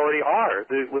 and they already are.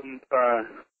 When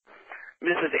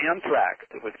Mrs. Anthrax,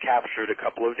 that was captured a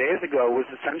couple of days ago, was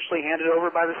essentially handed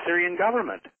over by the Syrian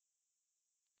government.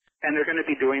 And they're going to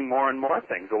be doing more and more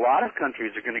things. A lot of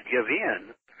countries are going to give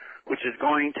in, which is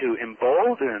going to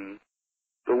embolden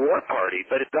the war party,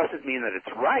 but it doesn't mean that it's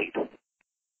right.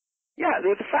 Yeah,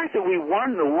 the fact that we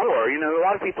won the war, a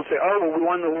lot of people say, oh, well, we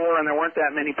won the war and there weren't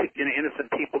that many innocent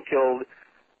people killed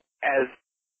as,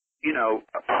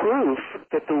 a proof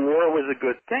that the war was a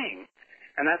good thing.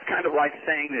 And that's kind of like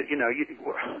saying that, it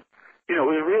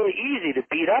was really easy to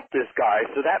beat up this guy,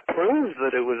 so that proves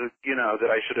that it was, that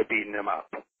I should have beaten him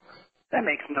up. That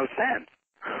makes no sense.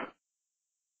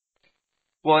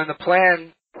 Well, and the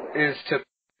plan is to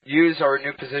use our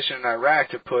new position in Iraq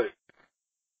to put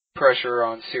pressure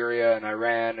on Syria and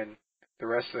Iran and the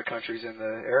rest of the countries in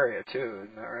the area, too,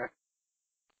 isn't that right?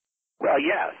 Well,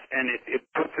 yes, and it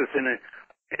puts us in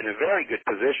a very good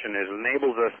position. It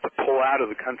enables us to pull out of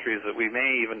the countries that we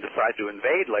may even decide to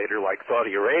invade later, like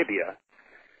Saudi Arabia,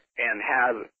 and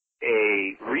have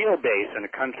a real base in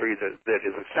a country that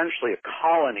is essentially a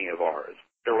colony of ours,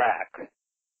 Iraq,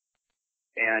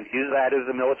 and use that as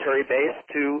a military base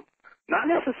to not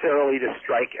necessarily to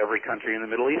strike every country in the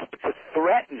Middle East, but to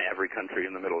threaten every country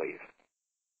in the Middle East.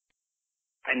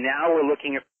 And now we're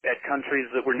looking at countries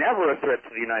that were never a threat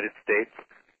to the United States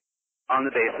on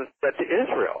the basis that to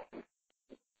Israel.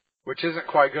 Which isn't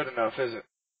quite good enough, is it?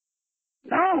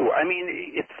 No, I mean,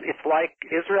 it's like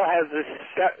Israel has this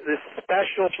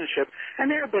special relationship,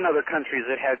 and there have been other countries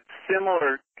that had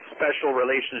similar special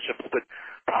relationships, but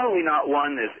probably not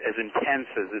one as intense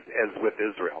as with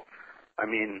Israel. I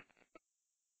mean,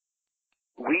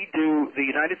 the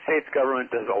United States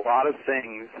government does a lot of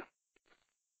things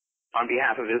on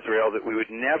behalf of Israel that we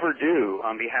would never do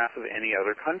on behalf of any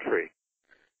other country.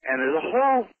 And there's a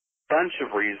whole bunch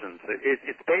of reasons.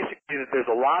 It's basically that there's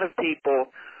a lot of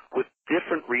people with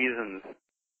different reasons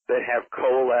that have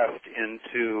coalesced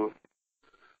into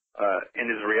an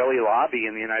Israeli lobby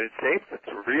in the United States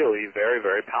that's really very,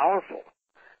 very powerful.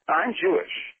 Now, I'm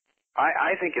Jewish.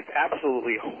 I think it's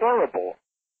absolutely horrible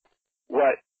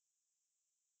what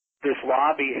this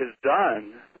lobby has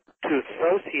done to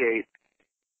associate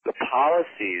the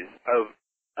policies of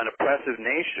an oppressive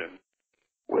nation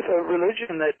with a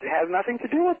religion that has nothing to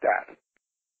do with that.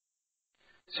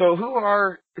 So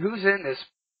who's in this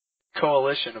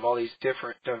coalition of all these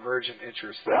different divergent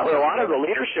interests? Well, a lot of the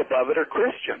leadership of it are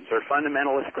Christians, or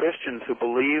fundamentalist Christians who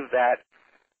believe that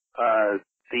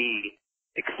the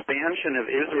expansion of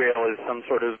Israel is some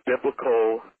sort of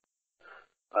biblical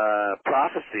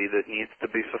prophecy that needs to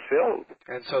be fulfilled.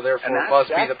 And so therefore it must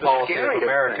be the policy of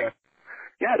America. Thing.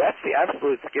 Yeah, that's the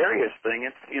absolute scariest thing.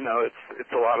 It's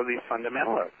a lot of these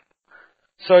fundamentalists.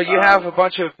 So you have a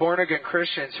bunch of born-again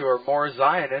Christians who are more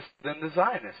Zionist than the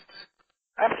Zionists.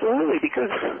 Absolutely, because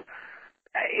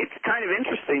it's kind of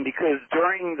interesting because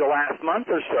during the last month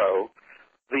or so,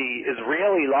 the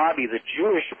Israeli lobby, the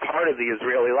Jewish part of the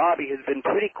Israeli lobby, has been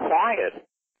pretty quiet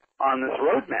on this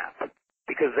roadmap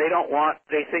because they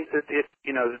think that it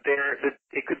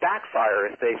could backfire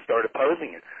if they start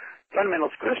opposing it.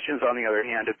 Fundamentalist Christians, on the other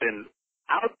hand, have been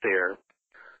out there,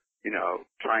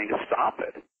 trying to stop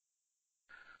it.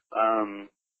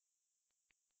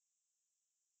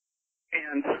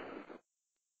 And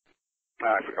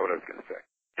I forgot what I was going to say.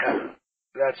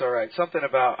 That's all right. Something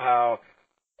about how,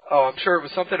 I'm sure it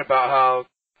was something about how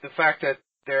the fact that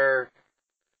their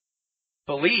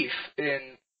belief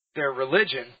in their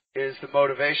religion is the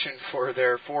motivation for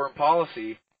their foreign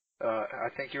policy. I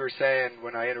think you were saying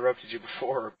when I interrupted you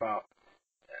before about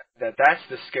that's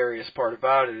the scariest part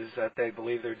about it, is that they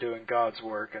believe they're doing God's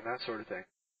work and that sort of thing.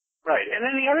 Right. And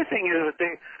then the other thing is that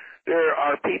there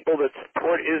are people that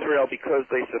support Israel because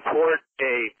they support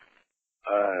a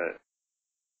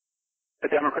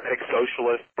democratic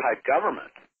socialist type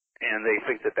government. And they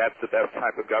think that that's the best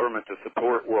type of government to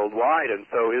support worldwide. And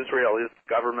so Israel is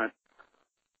government,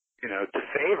 to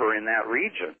favor in that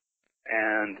region.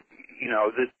 And,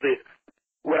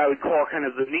 what I would call kind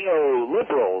of the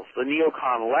neoliberals, the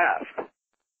neocon left,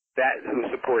 who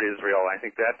support Israel, I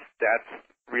think that's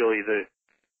really the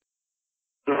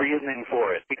reasoning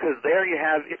for it. Because there you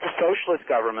have, it's a socialist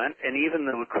government, and even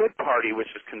the Likud party,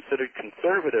 which is considered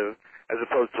conservative, as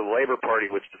opposed to the Labor Party,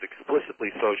 which is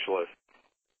explicitly socialist,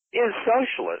 is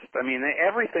socialist. I mean,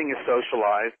 everything is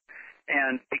socialized,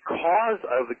 and because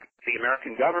of the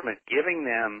American government giving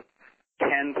them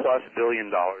 $10+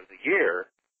 billion a year,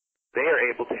 they are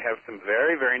able to have some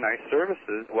very, very nice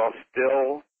services while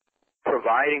still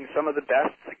providing some of the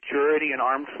best security and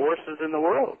armed forces in the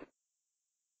world.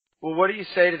 Well, what do you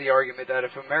say to the argument that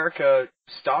if America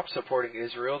stopped supporting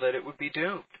Israel, that it would be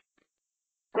doomed?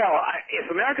 Well, if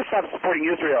America stopped supporting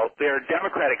Israel, their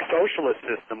democratic socialist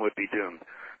system would be doomed.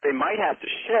 They might have to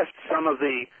shift some of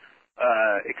the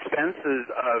expenses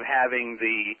of having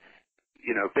the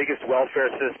biggest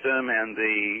welfare system and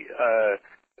the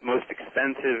most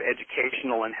expensive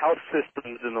educational and health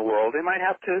systems in the world. They might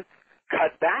have to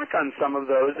cut back done some of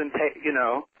those and pay,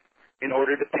 in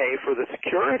order to pay for the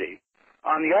security.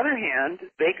 On the other hand,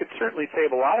 they could certainly save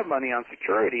a lot of money on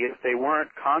security if they weren't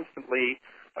constantly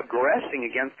aggressing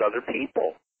against other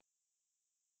people.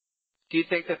 Do you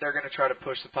think that they're going to try to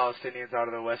push the Palestinians out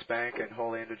of the West Bank and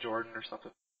wholly into Jordan or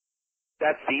something?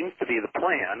 That seems to be the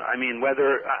plan. I mean,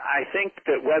 I think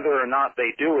that whether or not they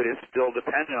do it is still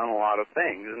dependent on a lot of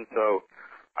things, and so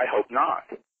I hope not.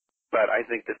 But I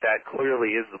think that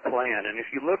clearly is the plan. And if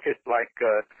you look at,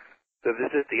 the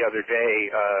visit the other day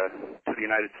to the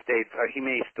United States, he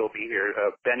may still be here,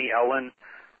 Benny Ellen,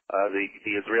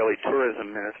 the Israeli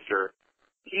tourism minister,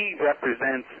 he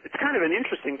represents, it's kind of an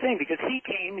interesting thing because he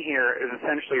came here as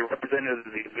essentially a representative of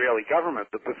the Israeli government,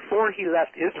 but before he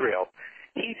left Israel,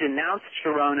 he denounced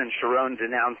Sharon and Sharon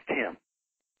denounced him,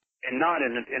 and not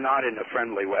in a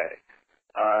friendly way,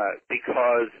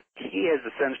 because he has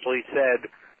essentially said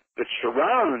that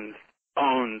Sharon's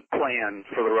own plan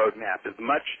for the roadmap is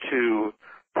much too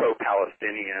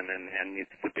pro-Palestinian and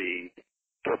needs to be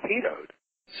torpedoed.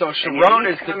 So Sharon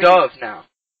is the dove now.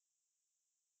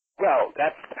 Well,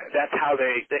 that's how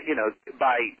they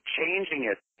by changing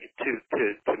it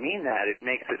to mean that, it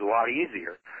makes it a lot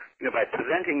easier. By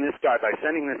presenting this guy, by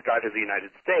sending this guy to the United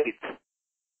States,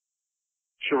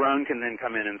 Sharon can then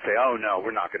come in and say, oh no,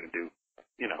 we're not going to do,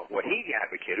 what he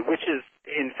advocated, which is,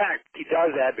 in fact, he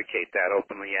does advocate that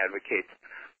openly. He advocates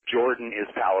Jordan is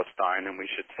Palestine and we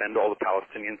should send all the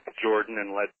Palestinians to Jordan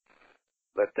and let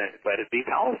it be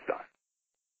Palestine.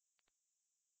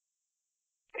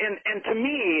 And to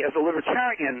me, as a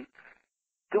libertarian,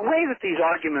 the way that these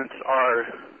arguments are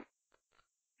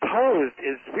posed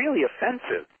is really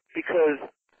offensive because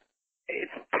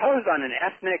it's posed on an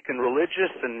ethnic and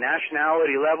religious and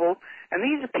nationality level, and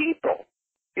these are people,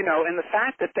 and the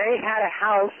fact that they had a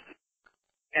house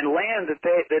and land that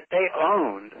they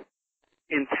owned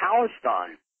in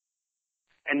Palestine,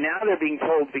 and now they're being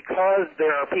told because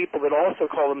there are people that also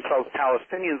call themselves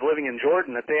Palestinians living in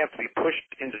Jordan that they have to be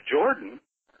pushed into Jordan.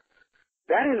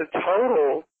 That is a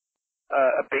total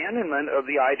abandonment of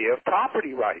the idea of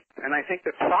property rights. And I think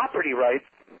that property rights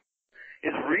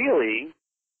is really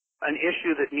an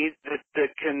issue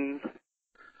that can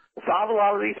solve a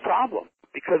lot of these problems.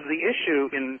 Because the issue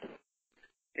in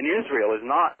Israel is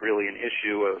not really an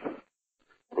issue of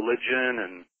religion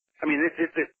and, I mean,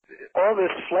 all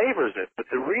this flavors it, but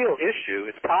the real issue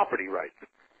is property rights.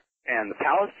 And the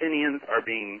Palestinians are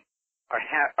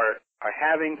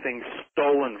having things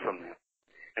stolen from them.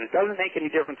 And it doesn't make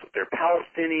any difference if they're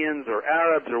Palestinians or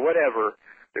Arabs or whatever.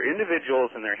 They're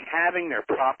individuals and they're having their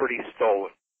property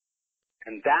stolen.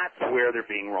 And that's where they're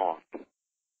being wronged.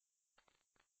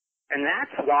 And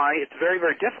that's why it's very,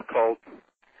 very difficult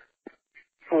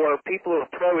for people who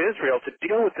are pro-Israel to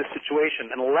deal with this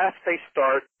situation unless they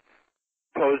start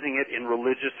posing it in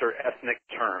religious or ethnic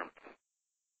terms.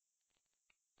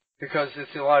 Because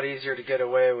it's a lot easier to get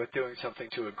away with doing something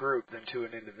to a group than to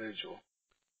an individual.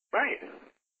 Right.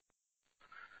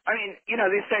 I mean,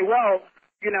 they say, well,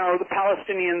 the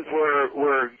Palestinians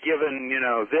were given,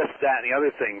 this, that, and the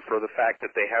other thing for the fact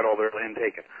that they had all their land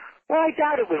taken. Well, I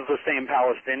doubt it was the same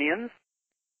Palestinians.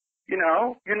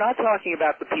 You're not talking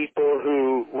about the people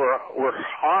who were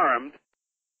harmed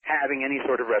having any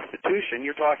sort of restitution.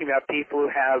 You're talking about people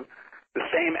who have the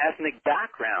same ethnic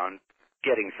background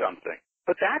getting something.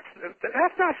 But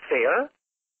that's not fair.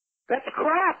 That's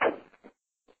crap.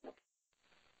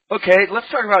 Okay, let's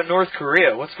talk about North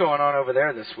Korea. What's going on over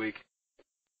there this week?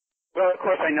 Well, of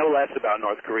course, I know less about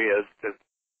North Korea, as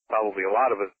probably a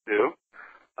lot of us do.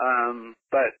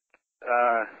 But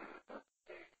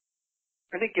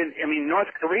I think,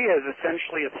 North Korea is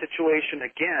essentially a situation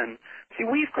again. See,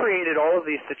 we've created all of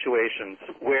these situations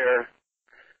where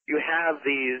you have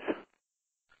these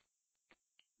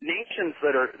nations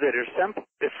that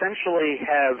essentially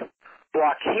have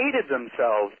blockaded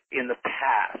themselves in the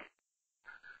past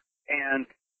and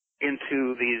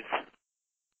into these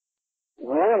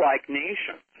warlike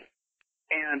nations.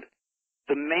 And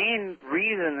the main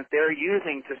reason that they're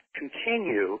using to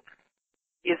continue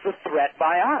is the threat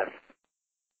by us.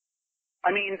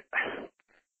 I mean,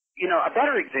 a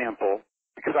better example,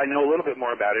 because I know a little bit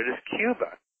more about it, is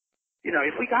Cuba.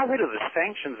 If we got rid of the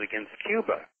sanctions against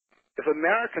Cuba, if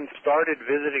Americans started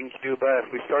visiting Cuba,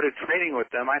 if we started trading with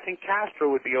them, I think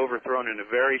Castro would be overthrown in a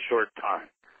very short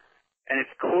time. And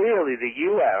it's clearly the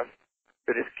U.S.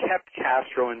 that has kept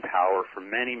Castro in power for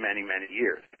many, many, many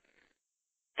years.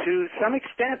 To some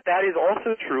extent, that is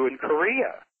also true in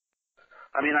Korea.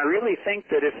 I mean, I really think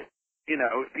that if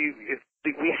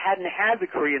we hadn't had the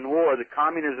Korean War, the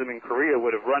communism in Korea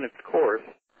would have run its course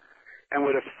and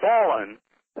would have fallen,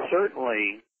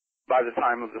 certainly, by the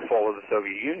time of the fall of the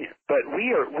Soviet Union. But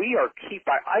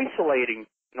by isolating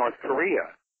North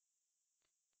Korea,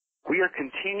 we are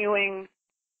continuing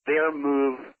their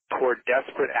move toward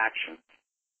desperate action.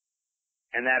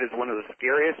 And that is one of the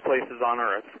scariest places on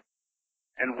earth.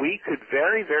 And we could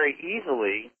very, very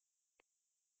easily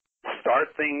start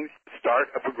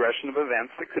a progression of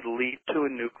events that could lead to a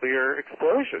nuclear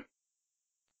explosion.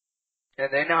 And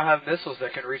they now have missiles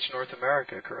that can reach North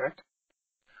America, correct?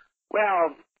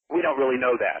 Well, we don't really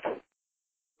know that.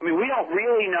 I mean, we don't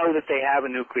really know that they have a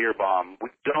nuclear bomb. We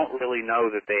don't really know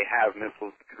that they have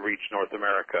missiles that can reach North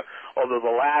America, although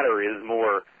the latter is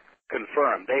more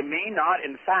confirmed. They may not,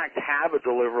 in fact, have a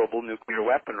deliverable nuclear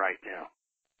weapon right now.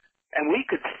 And we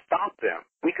could stop them.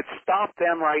 We could stop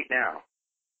them right now.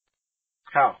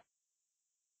 How?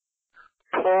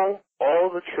 Pull all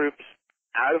the troops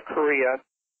out of Korea,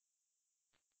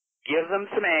 give them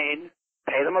some aid,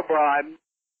 pay them a bribe.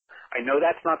 I know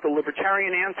that's not the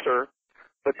libertarian answer,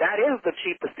 but that is the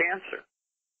cheapest answer.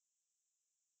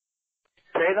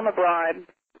 Pay them a bribe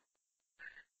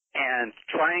and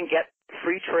try and get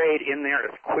free trade in there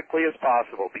as quickly as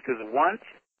possible, because once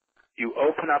you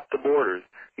open up the borders,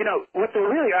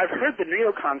 I've heard the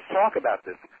neocons talk about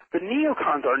this. The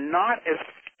neocons are not as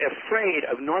afraid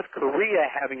of North Korea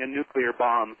having a nuclear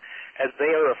bomb as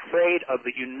they are afraid of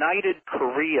the United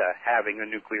Korea having a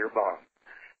nuclear bomb.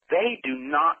 They do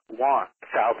not want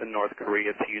South and North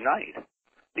Korea to unite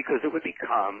because it would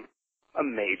become a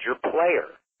major player.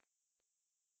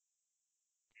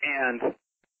 And,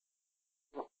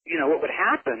 what would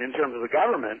happen in terms of the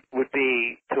government would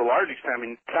be, to a large extent,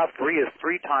 South Korea is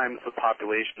 3 times the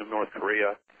population of North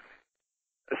Korea.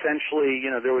 Essentially,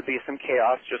 there would be some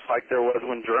chaos just like there was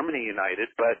when Germany united,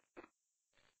 but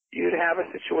you'd have a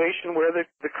situation where the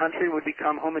country would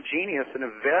become homogeneous in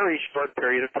a very short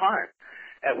period of time,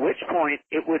 at which point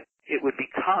it would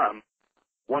become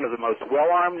one of the most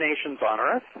well-armed nations on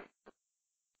earth,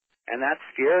 and that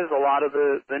scares a lot of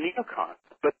the neocons.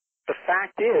 But the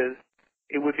fact is,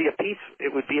 it would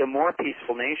be a more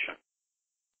peaceful nation.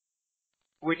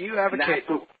 When you advocate,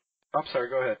 I'm sorry,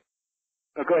 go ahead.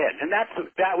 No, go ahead. And that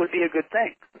would be a good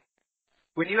thing.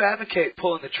 When you advocate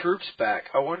pulling the troops back,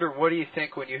 I wonder, what do you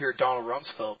think when you hear Donald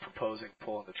Rumsfeld proposing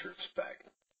pulling the troops back?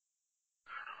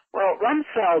 Well,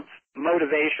 Rumsfeld's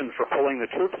motivation for pulling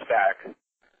the troops back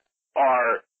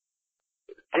are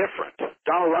different.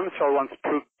 Donald Rumsfeld wants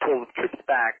to pull the troops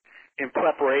back in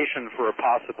preparation for a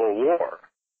possible war.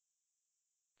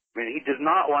 He does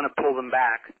not want to pull them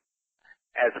back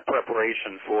as a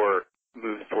preparation for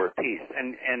moves toward peace.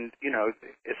 And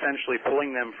essentially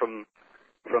pulling them from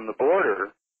the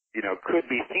border, could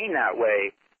be seen that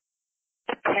way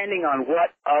depending on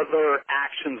what other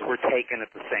actions were taken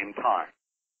at the same time.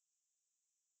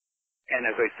 And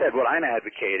as I said, what I'm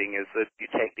advocating is that you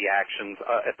take the actions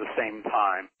at the same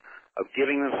time of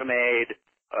giving them some aid,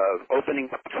 of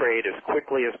opening up trade as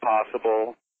quickly as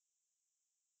possible,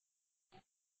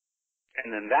 and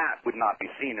then that would not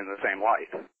be seen in the same light.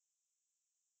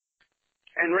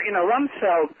 And,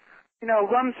 Rumsfeld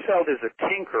is a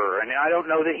tinkerer, and I don't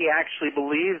know that he actually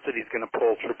believes that he's going to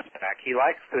pull troops back. He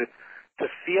likes to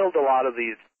field a lot of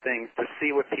these things to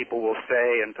see what people will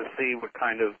say and to see what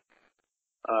kind of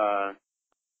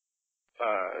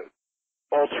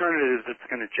alternatives it's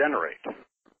going to generate.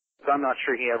 So I'm not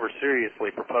sure he ever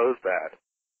seriously proposed that.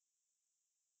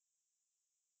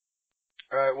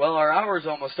 All right, well, our hour's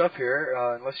almost up here,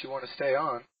 unless you want to stay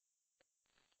on.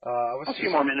 A few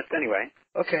more minutes anyway.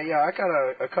 Okay, yeah, I got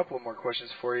a couple more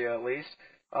questions for you at least.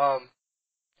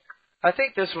 I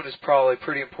think this one is probably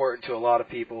pretty important to a lot of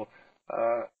people,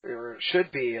 or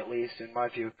should be at least in my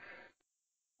view.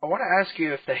 I want to ask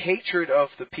you if the hatred of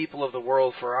the people of the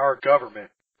world for our government,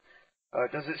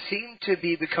 does it seem to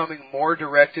be becoming more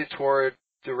directed toward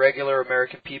the regular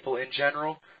American people in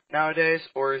general nowadays,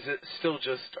 or is it still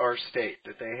just our state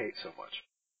that they hate so much?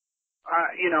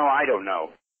 I don't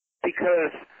know.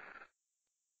 Because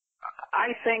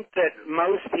I think that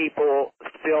most people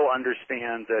still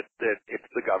understand that it's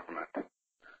the government.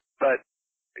 But,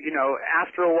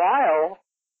 after a while,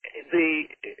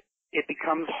 it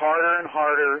becomes harder and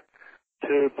harder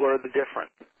to blur the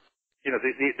difference.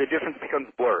 The difference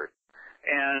becomes blurred.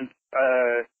 And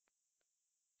I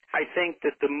think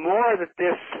that the more that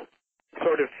this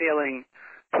sort of feeling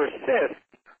persists,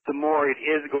 the more it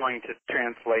is going to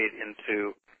translate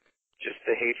into just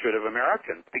the hatred of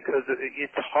Americans, because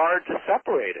it's hard to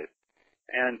separate it.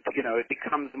 And, it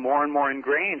becomes more and more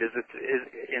ingrained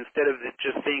instead of it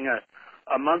just being a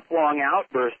month-long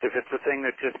outburst, if it's a thing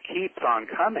that just keeps on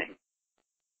coming,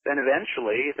 then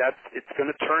eventually it's going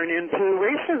to turn into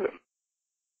racism.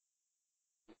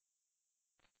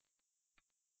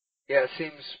 Yeah, it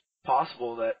seems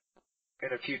possible that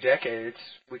in a few decades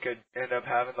we could end up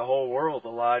having the whole world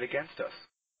allied against us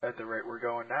at the rate we're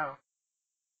going now.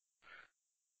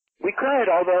 We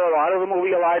could, although a lot of them will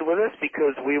be allied with us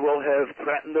because we will have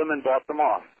threatened them and bought them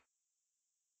off.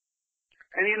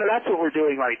 And, that's what we're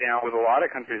doing right now with a lot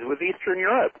of countries, with Eastern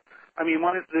Europe. I mean,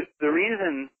 one of the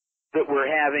reason that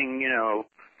we're having,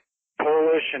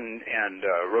 Polish and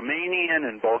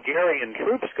Romanian and Bulgarian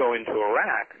troops go into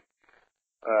Iraq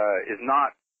is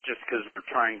not just because we're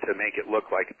trying to make it look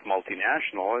like it's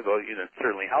multinational, although, it's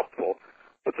certainly helpful.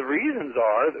 But the reasons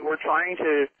are that we're trying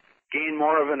to gain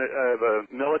more of a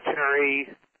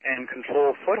military and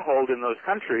control foothold in those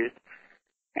countries.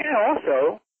 And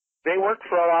also, they work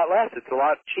for a lot less. It's a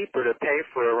lot cheaper to pay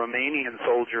for a Romanian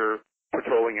soldier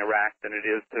patrolling Iraq than it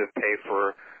is to pay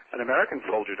for an American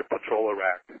soldier to patrol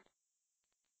Iraq.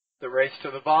 The race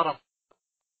to the bottom.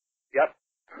 Yep.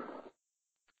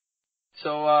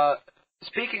 So,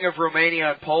 speaking of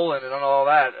Romania and Poland and all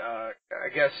that, I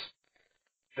guess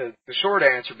the short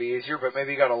answer would be easier, but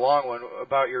maybe you got a long one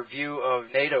about your view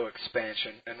of NATO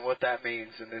expansion and what that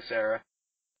means in this era.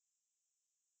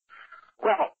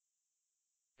 Well,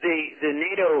 the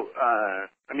NATO,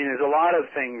 there's a lot of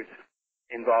things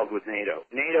involved with NATO.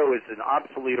 NATO is an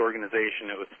obsolete organization.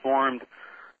 It was formed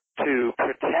to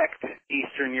protect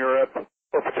Eastern Europe,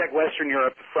 or protect Western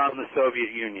Europe from the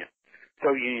Soviet Union. The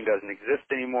Soviet Union doesn't exist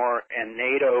anymore, and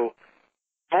NATO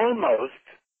almost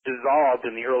dissolved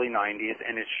in the early 90s,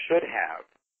 and it should have,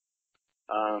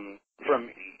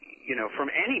 from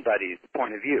anybody's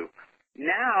point of view.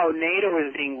 Now, NATO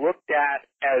is being looked at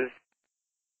as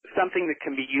something that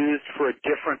can be used for a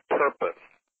different purpose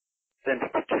than to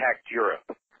protect Europe.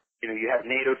 You have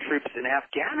NATO troops in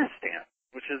Afghanistan,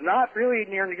 which is not really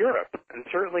near Europe, and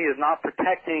certainly is not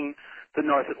protecting the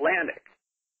North Atlantic.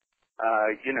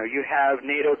 You have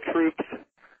NATO troops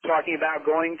talking about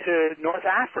going to North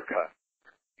Africa.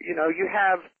 You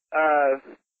have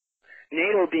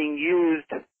NATO being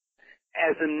used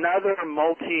as another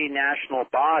multinational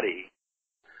body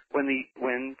when the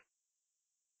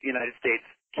United States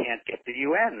can't get the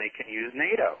UN. They can use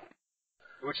NATO.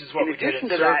 Which is what we did in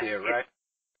Serbia, right?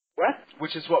 What?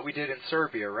 Which is what we did in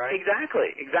Serbia, right?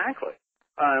 Exactly.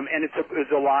 And it's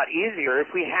a lot easier.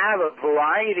 If we have a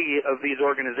variety of these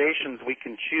organizations we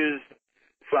can choose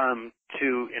from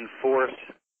to enforce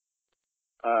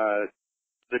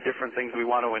the different things we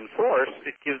want to enforce,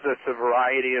 it gives us a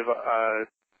variety of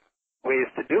ways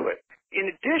to do it.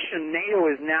 In addition, NATO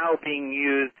is now being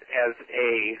used as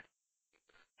a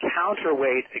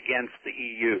counterweight against the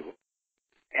EU.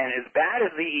 And as bad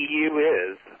as the EU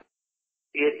is,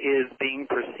 it is being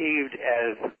perceived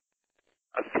as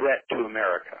a threat to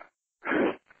America,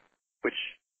 which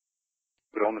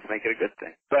would almost make it a good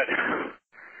thing. But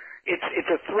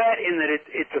it's a threat in that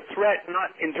it's a threat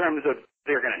not in terms of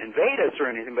they're going to invade us or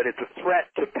anything, but it's a threat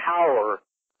to power,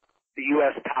 the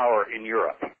U.S. power in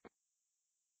Europe.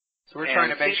 So we're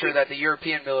trying to make sure that the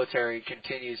European military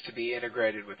continues to be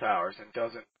integrated with ours and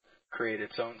doesn't create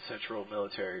its own central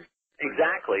military.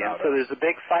 Exactly. And so there's a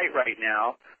big fight right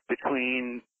now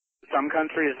between some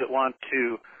countries that want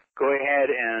to go ahead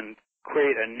and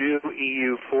create a new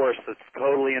EU force that's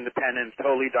totally independent,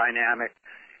 totally dynamic,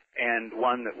 and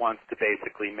one that wants to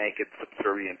basically make it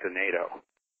subservient to NATO.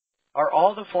 Are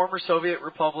all the former Soviet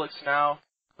republics now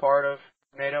part of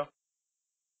NATO?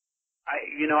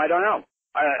 I don't know.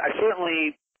 I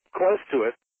certainly close to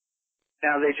it.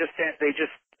 Now they just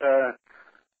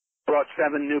brought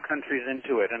 7 new countries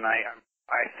into it, and I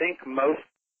think most,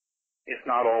 if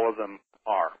not all of them,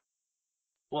 are.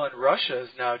 Well, and Russia has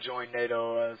now joined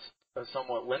NATO as a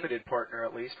somewhat limited partner,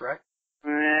 at least, right?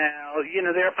 Well,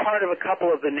 they're part of a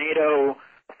couple of the NATO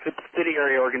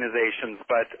subsidiary organizations,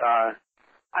 but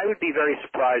I would be very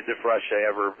surprised if Russia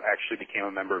ever actually became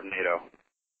a member of NATO.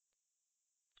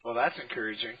 Well, that's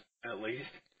encouraging, at least.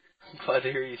 I'm glad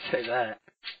to hear you say that.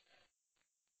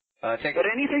 But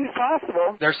anything's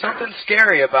possible. There's something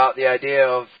scary about the idea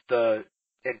of the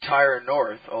entire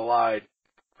North allied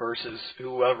versus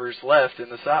whoever's left in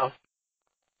the South.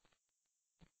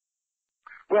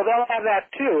 Well, they'll have that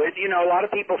too. A lot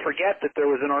of people forget that there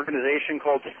was an organization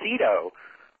called CETO,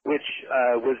 which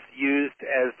was used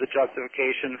as the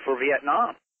justification for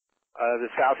Vietnam, the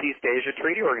Southeast Asia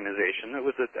Treaty Organization. It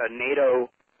was a NATO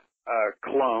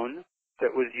clone that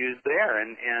was used there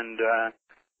and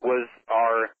was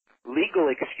our legal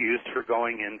excuse for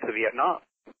going into Vietnam.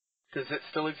 Does it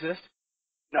still exist?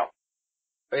 No.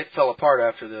 It fell apart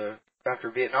after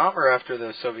Vietnam or after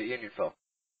the Soviet Union fell?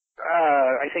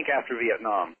 I think after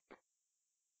Vietnam.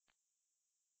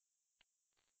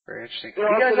 Very interesting. There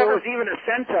was even a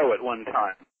CENTO at one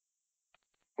time,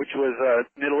 which was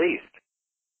Middle East.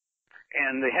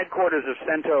 And the headquarters of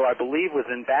CENTO, I believe, was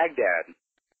in Baghdad,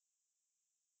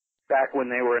 back when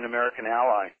they were an American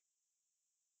ally.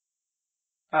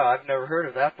 Oh, I've never heard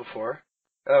of that before.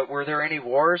 Were there any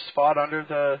wars fought under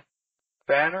the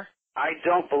banner? I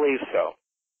don't believe so.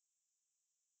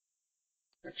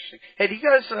 Interesting. Hey, do you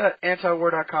guys,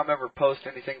 antiwar.com, ever post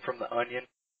anything from the Onion?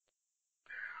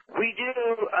 We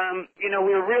do.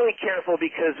 We're really careful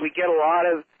because we get a lot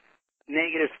of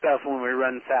negative stuff when we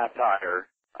run satire,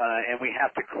 and we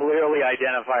have to clearly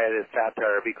identify it as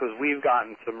satire because we've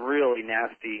gotten some really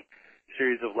nasty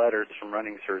series of letters from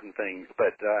running certain things.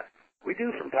 But we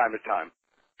do from time to time.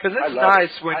 Because it's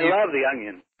nice when I love the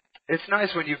Onion. It's nice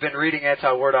when you've been reading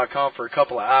antiwar.com for a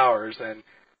couple of hours and,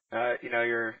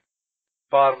 your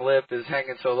bottom lip is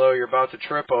hanging so low you're about to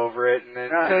trip over it, and then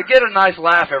to get a nice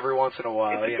laugh every once in a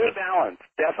while. It's a good balance.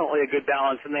 Definitely a good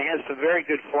balance, and they have some very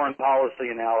good foreign policy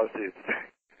analysis.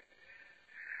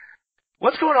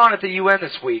 What's going on at the UN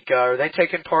this week? Are they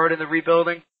taking part in the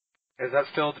rebuilding? Is that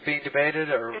still being debated?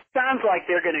 Or it sounds like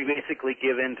they're going to basically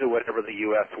give in to whatever the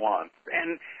U.S. wants.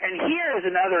 And here is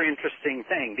another interesting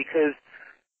thing, because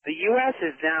the U.S.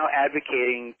 is now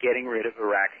advocating getting rid of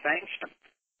Iraq sanctions.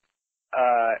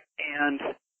 And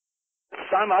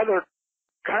some other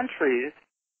countries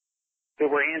that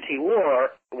were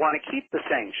anti-war want to keep the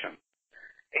sanctions.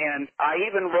 And I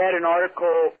even read an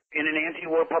article in an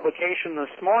anti-war publication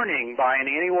this morning by an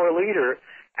anti-war leader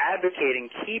advocating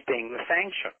keeping the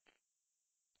sanctions.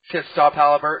 To stop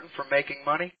Halliburton from making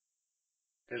money?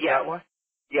 Is that why?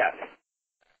 Yes.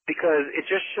 Because it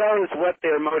just shows what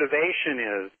their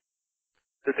motivation is,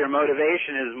 that their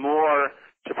motivation is more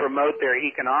to promote their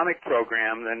economic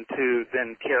program than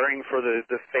caring for the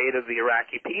fate of the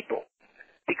Iraqi people.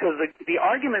 Because the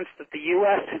arguments that the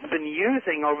U.S. has been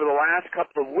using over the last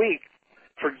couple of weeks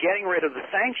for getting rid of the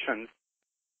sanctions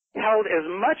held as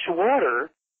much water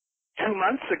 2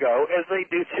 months ago as they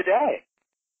do today.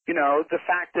 The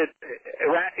fact that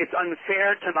it's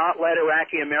unfair to not let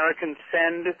Iraqi Americans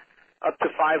send up to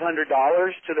 $500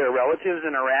 to their relatives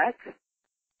in Iraq.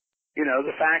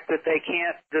 The fact that they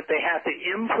have to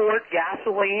import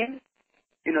gasoline,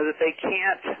 that they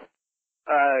can't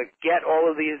get all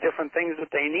of these different things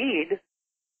that they need,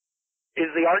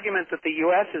 is the argument that the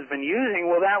U.S. has been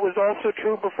using. Well, that was also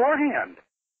true beforehand.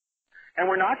 And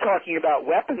we're not talking about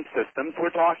weapon systems.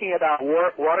 We're talking about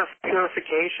water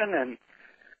purification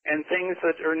and things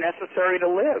that are necessary to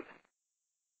live.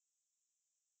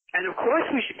 And of course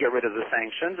we should get rid of the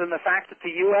sanctions, and the fact that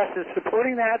the U.S. is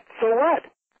supporting that, so what?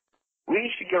 We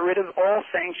should get rid of all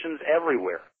sanctions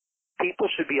everywhere. People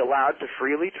should be allowed to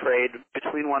freely trade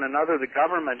between one another. The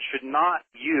government should not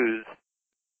use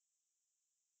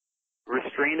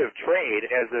restraint of trade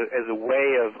as a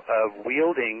way of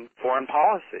wielding foreign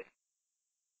policy.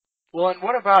 Well, and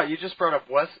what about, you just brought up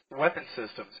weapon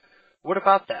systems. What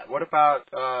about that? What about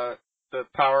the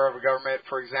power of a government,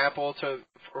 for example,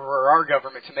 for our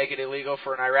government to make it illegal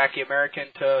for an Iraqi American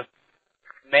to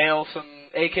mail some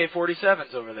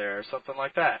AK-47s over there or something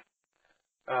like that?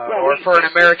 Or for an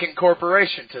American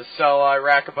corporation to sell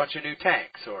Iraq a bunch of new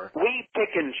tanks? Or we pick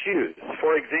and choose.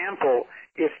 For example,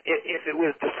 if it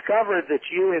was discovered that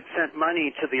you had sent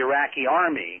money to the Iraqi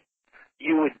army,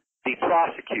 you would be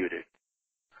prosecuted.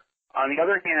 On the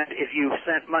other hand, if you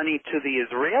sent money to the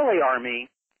Israeli army,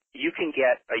 you can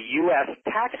get a U.S.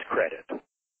 tax credit.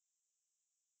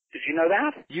 Did you know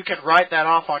that? You can write that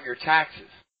off on your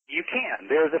taxes. You can.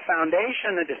 There's a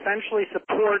foundation that essentially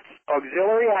supports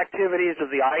auxiliary activities of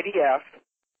the IDF.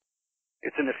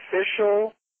 It's an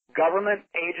official government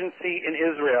agency in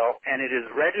Israel, and it is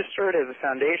registered as a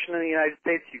foundation in the United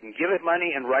States. You can give it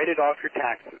money and write it off your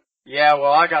taxes. Yeah,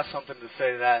 well, I got something to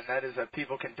say to that, and that is that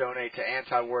people can donate to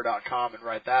antiwar.com and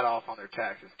write that off on their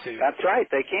taxes, too. That's right,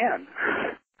 they can.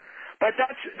 But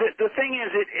that's the thing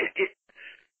is,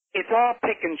 it's all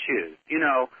pick and choose.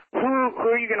 Who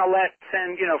are you going to let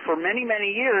send? For many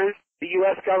years, the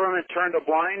U.S. government turned a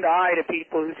blind eye to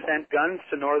people who sent guns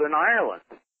to Northern Ireland,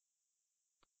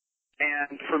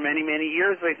 and for many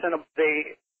years they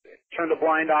turned a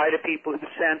blind eye to people who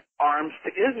sent arms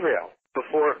to Israel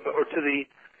or to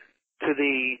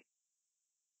the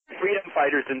freedom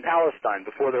fighters in Palestine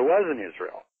before there was an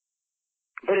Israel.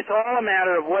 But it's all a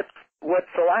matter of what's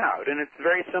allowed, and it's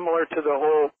very similar to the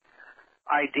whole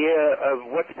idea of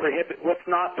what's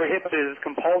not prohibited is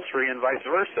compulsory, and vice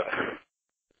versa.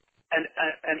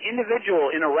 An individual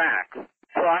in Iraq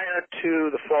prior to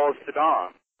the fall of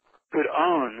Saddam could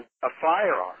own a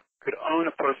firearm, could own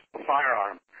a personal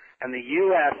firearm, and the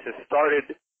U.S. has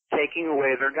started taking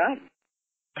away their guns.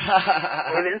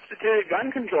 They've instituted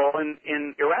gun control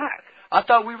in Iraq. I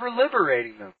thought we were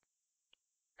liberating them.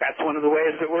 That's one of the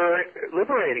ways that we're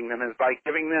liberating them, is by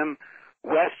giving them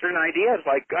Western ideas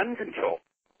like gun control.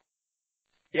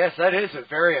 Yes, that is a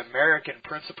very American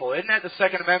principle. Isn't that the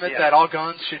Second Amendment, Yeah. that all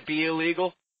guns should be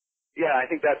illegal? Yeah, I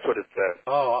think that's what it says.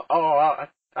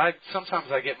 I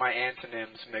sometimes I get my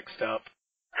antonyms mixed up.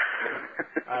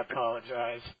 I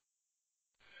apologize.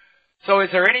 So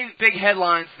is there any big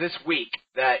headlines this week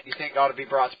that you think ought to be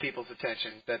brought to people's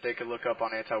attention that they could look up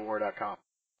on antiwar.com?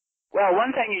 Well,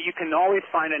 one thing you can always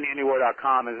find on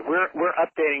antiwar.com is we're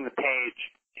updating the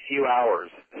page a few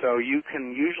hours. So you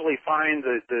can usually find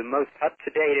the most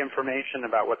up-to-date information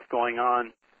about what's going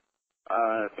on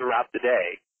throughout the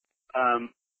day.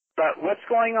 But what's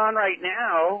going on right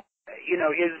now,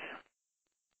 is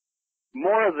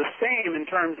more of the same in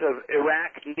terms of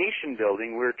Iraq nation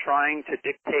building. We're trying to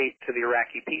dictate to the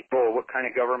Iraqi people what kind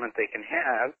of government they can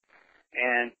have,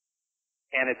 and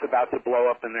it's about to blow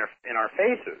up in our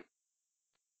faces.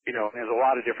 There's a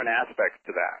lot of different aspects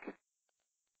to that.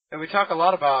 And we talk a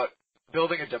lot about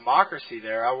building a democracy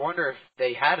there. I wonder if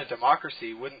they had a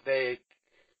democracy, wouldn't they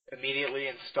immediately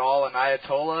install an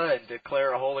Ayatollah and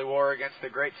declare a holy war against the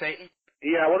great Satan?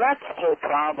 Yeah, well, that's the whole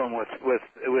problem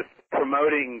with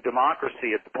promoting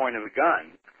democracy at the point of a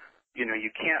gun.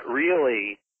 You can't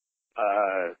really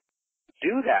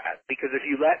do that, because if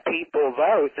you let people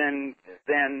vote, then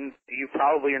you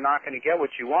probably are not going to get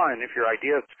what you want if your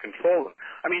idea is to control them.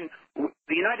 I mean,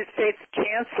 the United States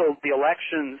canceled the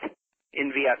elections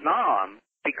in Vietnam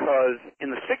in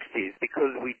the 60s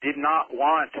because we did not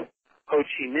want Ho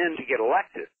Chi Minh to get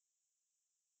elected.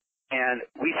 And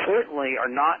we certainly are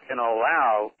not going to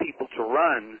allow people to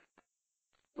run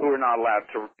who are not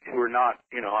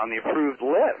on the approved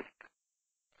list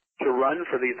to run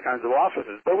for these kinds of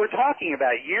offices. But we're talking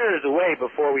about years away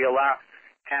before we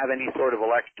have any sort of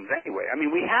elections anyway. I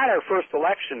mean, we had our first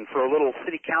election for a little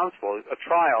city council, a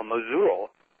trial, Mosul,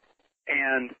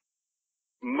 and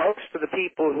most of the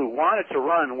people who wanted to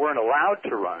run weren't allowed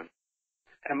to run.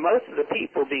 And most of the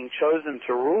people being chosen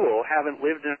to rule haven't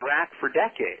lived in Iraq for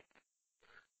decades.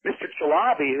 Mr.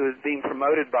 Chalabi, who is being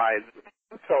promoted by the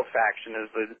Houthi faction as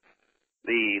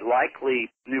the likely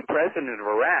new president of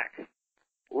Iraq,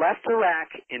 left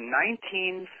Iraq in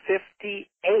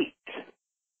 1958.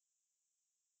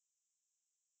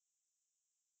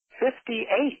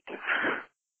 58.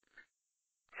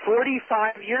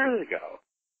 45 years ago.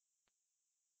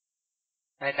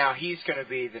 And now he's going to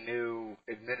be the new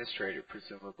administrator,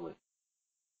 presumably.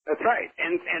 That's right.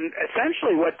 And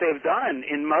essentially what they've done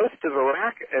in most of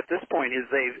Iraq at this point is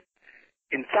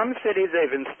in some cities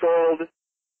they've installed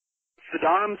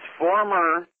Saddam's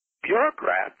former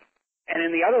bureaucrats, and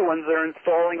in the other ones they're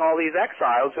installing all these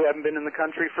exiles who haven't been in the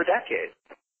country for decades.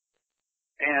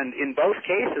 And in both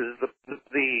cases,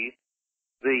 the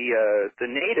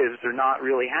natives are not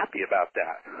really happy about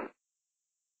that.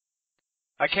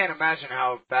 I can't imagine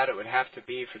how bad it would have to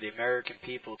be for the American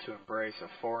people to embrace a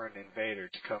foreign invader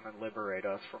to come and liberate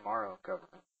us from our own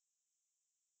government.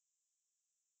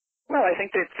 Well, I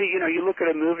think that, you look at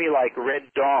a movie like Red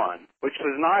Dawn, which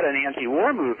was not an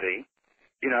anti-war movie.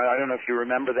 I don't know if you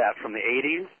remember that from the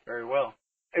 80s. Very well.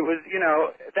 It was,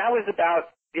 that was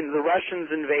about the Russians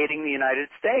invading the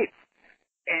United States.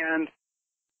 And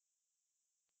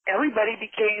everybody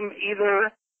became either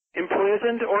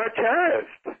imprisoned or a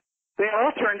terrorist. They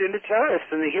all turned into terrorists,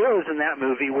 and the heroes in that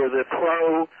movie were the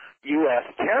pro-U.S.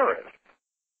 terrorists.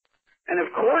 And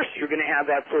of course you're going to have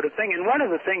that sort of thing. And one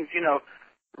of the things,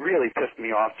 really pissed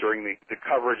me off during the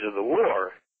coverage of the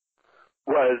war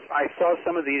was I saw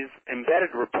some of these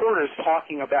embedded reporters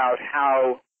talking about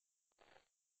how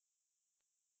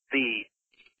they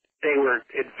were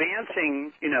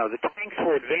advancing, the tanks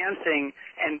were advancing,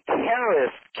 and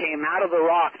terrorists came out of the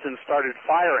rocks and started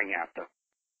firing at them.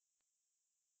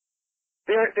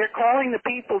 They're calling the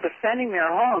people defending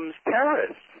their homes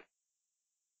terrorists.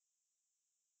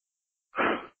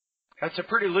 That's a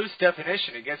pretty loose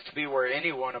definition. It gets to be where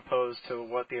anyone opposed to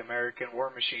what the American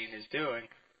war machine is doing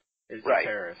is a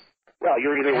terrorist. Well,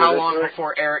 you're either how long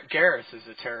before Eric Garris is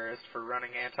a terrorist for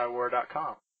running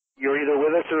antiwar.com? You're either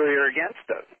with us or you're against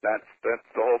us. That's the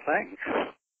whole thing.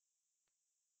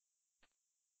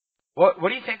 What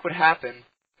do you think would happen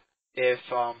if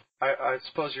I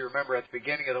suppose you remember at the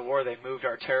beginning of the war they moved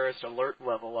our terrorist alert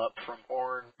level up from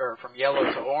yellow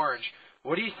to orange.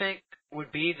 What do you think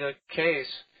would be the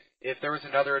case if there was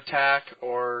another attack,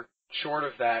 or short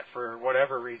of that, for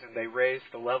whatever reason, they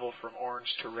raised the level from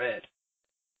orange to red?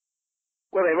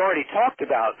 Well, they've already talked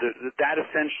about that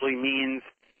essentially means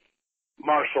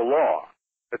martial law,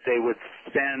 that they would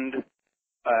send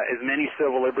as many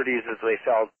civil liberties as they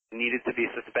felt needed to be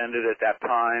suspended at that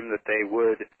time, that they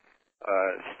would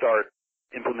start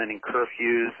implementing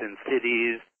curfews in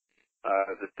cities,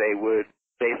 that they would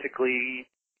basically,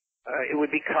 it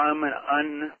would become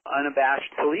an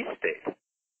unabashed police state.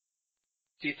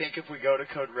 Do you think if we go to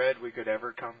Code Red, we could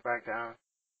ever come back down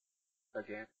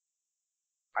again?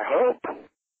 I hope.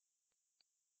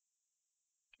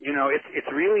 You know,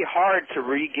 it's really hard to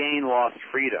regain lost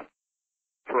freedom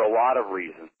for a lot of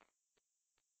reasons.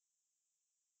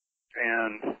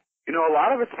 And, you know, a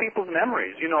lot of it's people's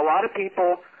memories. You know, a lot of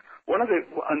people, one of the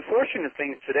unfortunate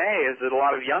things today is that a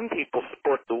lot of young people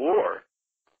support the war,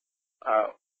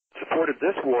 supported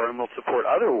this war and will support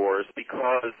other wars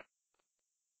because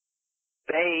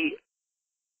they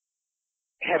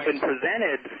have been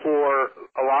presented for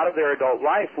a lot of their adult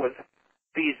life with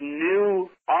these new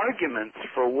arguments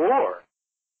for war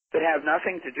that have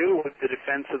nothing to do with the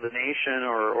defense of the nation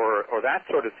or that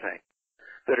sort of thing,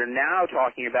 that are now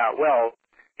talking about, well,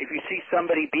 if you see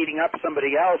somebody beating up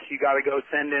somebody else, you got to go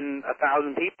send in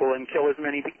 1,000 people and kill as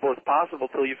many people as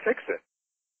possible till you fix it.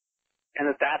 And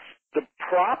that's the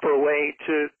proper way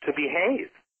to behave.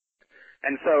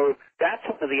 And so that's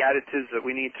one of the attitudes that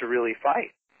we need to really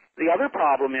fight. The other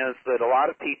problem is that a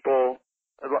lot of people,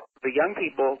 the young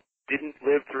people, didn't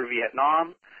live through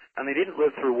Vietnam, and they didn't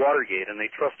live through Watergate, and they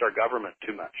trust our government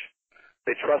too much.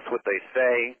 They trust what they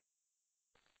say,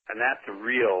 and that's a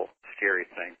real scary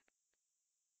thing.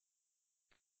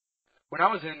 When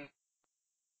I was in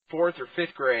 4th or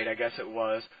 5th grade, I guess it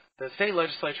was, the state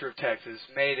legislature of Texas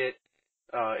made it,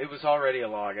 it was already a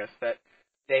law, I guess, that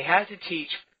they had to teach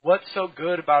what's so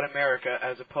good about America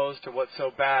as opposed to what's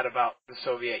so bad about the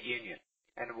Soviet Union,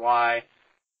 and why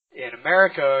in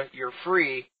America you're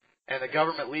free and the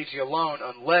government leaves you alone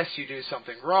unless you do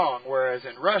something wrong, whereas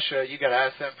in Russia you got to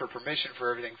ask them for permission for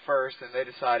everything first, and they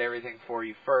decide everything for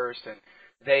you first, and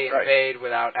they invade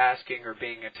without asking or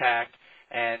being attacked,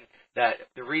 and that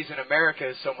the reason America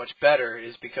is so much better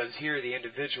is because here the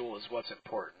individual is what's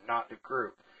important, not the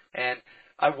group. And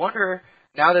I wonder,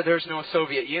 now that there's no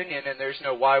Soviet Union and there's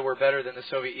no why we're better than the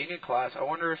Soviet Union class, I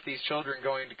wonder if these children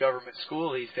going to government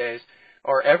school these days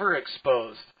are ever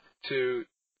exposed to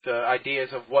the ideas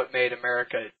of what made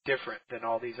America different than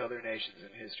all these other nations in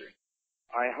history.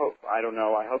 I don't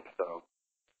know, I hope so.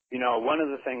 You know, one of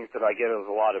the things that I get is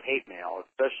a lot of hate mail,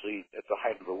 especially at the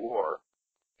height of the war.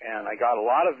 And I got a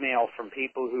lot of mail from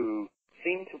people who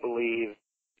seem to believe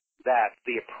that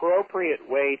the appropriate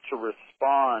way to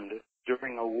respond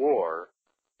during a war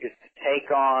is to take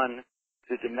on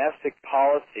the domestic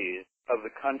policies of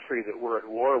the country that we're at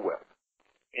war with.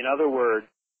 In other words,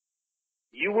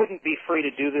 you wouldn't be free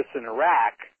to do this in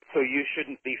Iraq, so you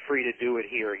shouldn't be free to do it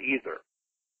here either.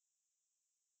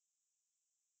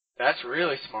 That's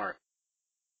really smart.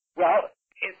 Well,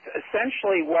 it's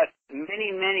essentially what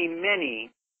many,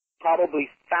 probably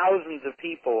thousands of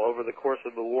people over the course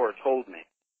of the war told me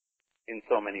in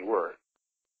so many words.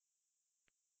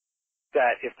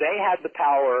 That if they had the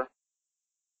power,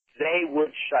 they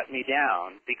would shut me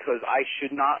down because I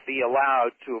should not be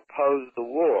allowed to oppose the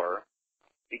war,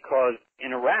 because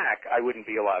in Iraq I wouldn't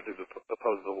be allowed to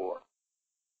oppose the war.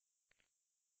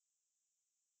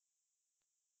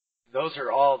 Those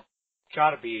are all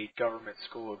got to be government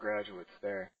school graduates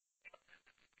there.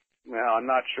 Well, I'm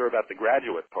not sure about the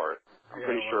graduate part. I'm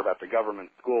pretty sure about the government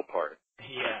school part.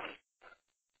 Yeah.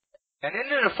 And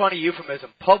isn't it a funny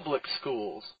euphemism, public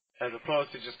schools, as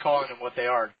opposed to just calling them what they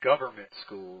are, government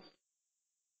schools?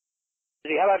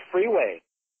 See, how about freeway?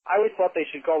 I always thought they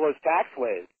should call those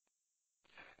taxways.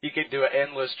 You could do an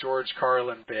endless George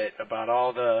Carlin bit about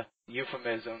all the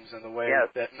euphemisms and the way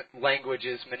that language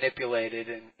is manipulated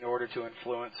in order to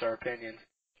influence our opinions.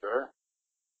 Sure.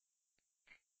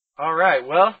 All right,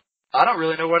 well, I don't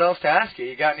really know what else to ask you.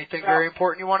 You got anything very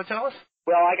important you want to tell us?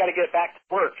 Well, I got to get back to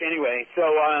work anyway, so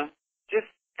just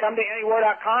come to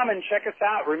anywhere.com and check us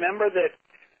out. Remember that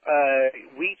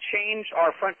we change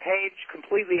our front page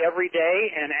completely every day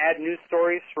and add new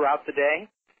stories throughout the day.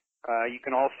 You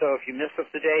can also, if you miss us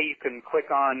today, you can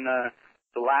click on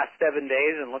the last 7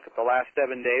 days and look at the last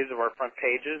 7 days of our front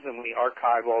pages, and we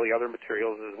archive all the other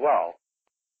materials as well.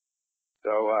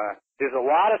 So there's a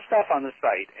lot of stuff on the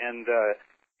site, and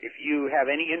if you have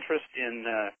any interest in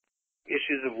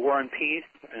issues of war and peace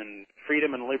and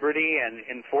freedom and liberty and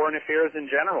in foreign affairs in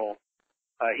general,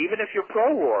 even if you're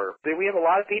pro-war, we have a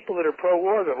lot of people that are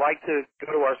pro-war that like to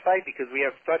go to our site because we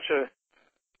have such a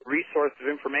resource of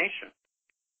information.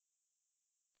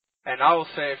 And I will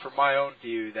say from my own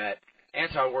view that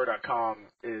antiwar.com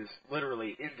is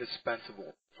literally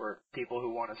indispensable for people who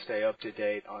want to stay up to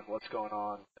date on what's going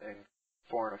on in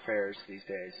foreign affairs these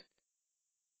days.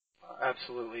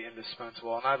 Absolutely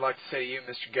indispensable. And I'd like to say to you,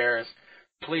 Mr. Garris,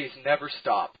 please never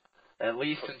stop, at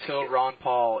least until Ron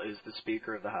Paul is the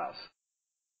Speaker of the House.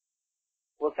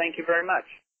 Well, thank you very much.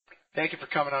 Thank you for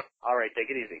coming on. All right, take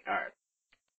it easy. All right.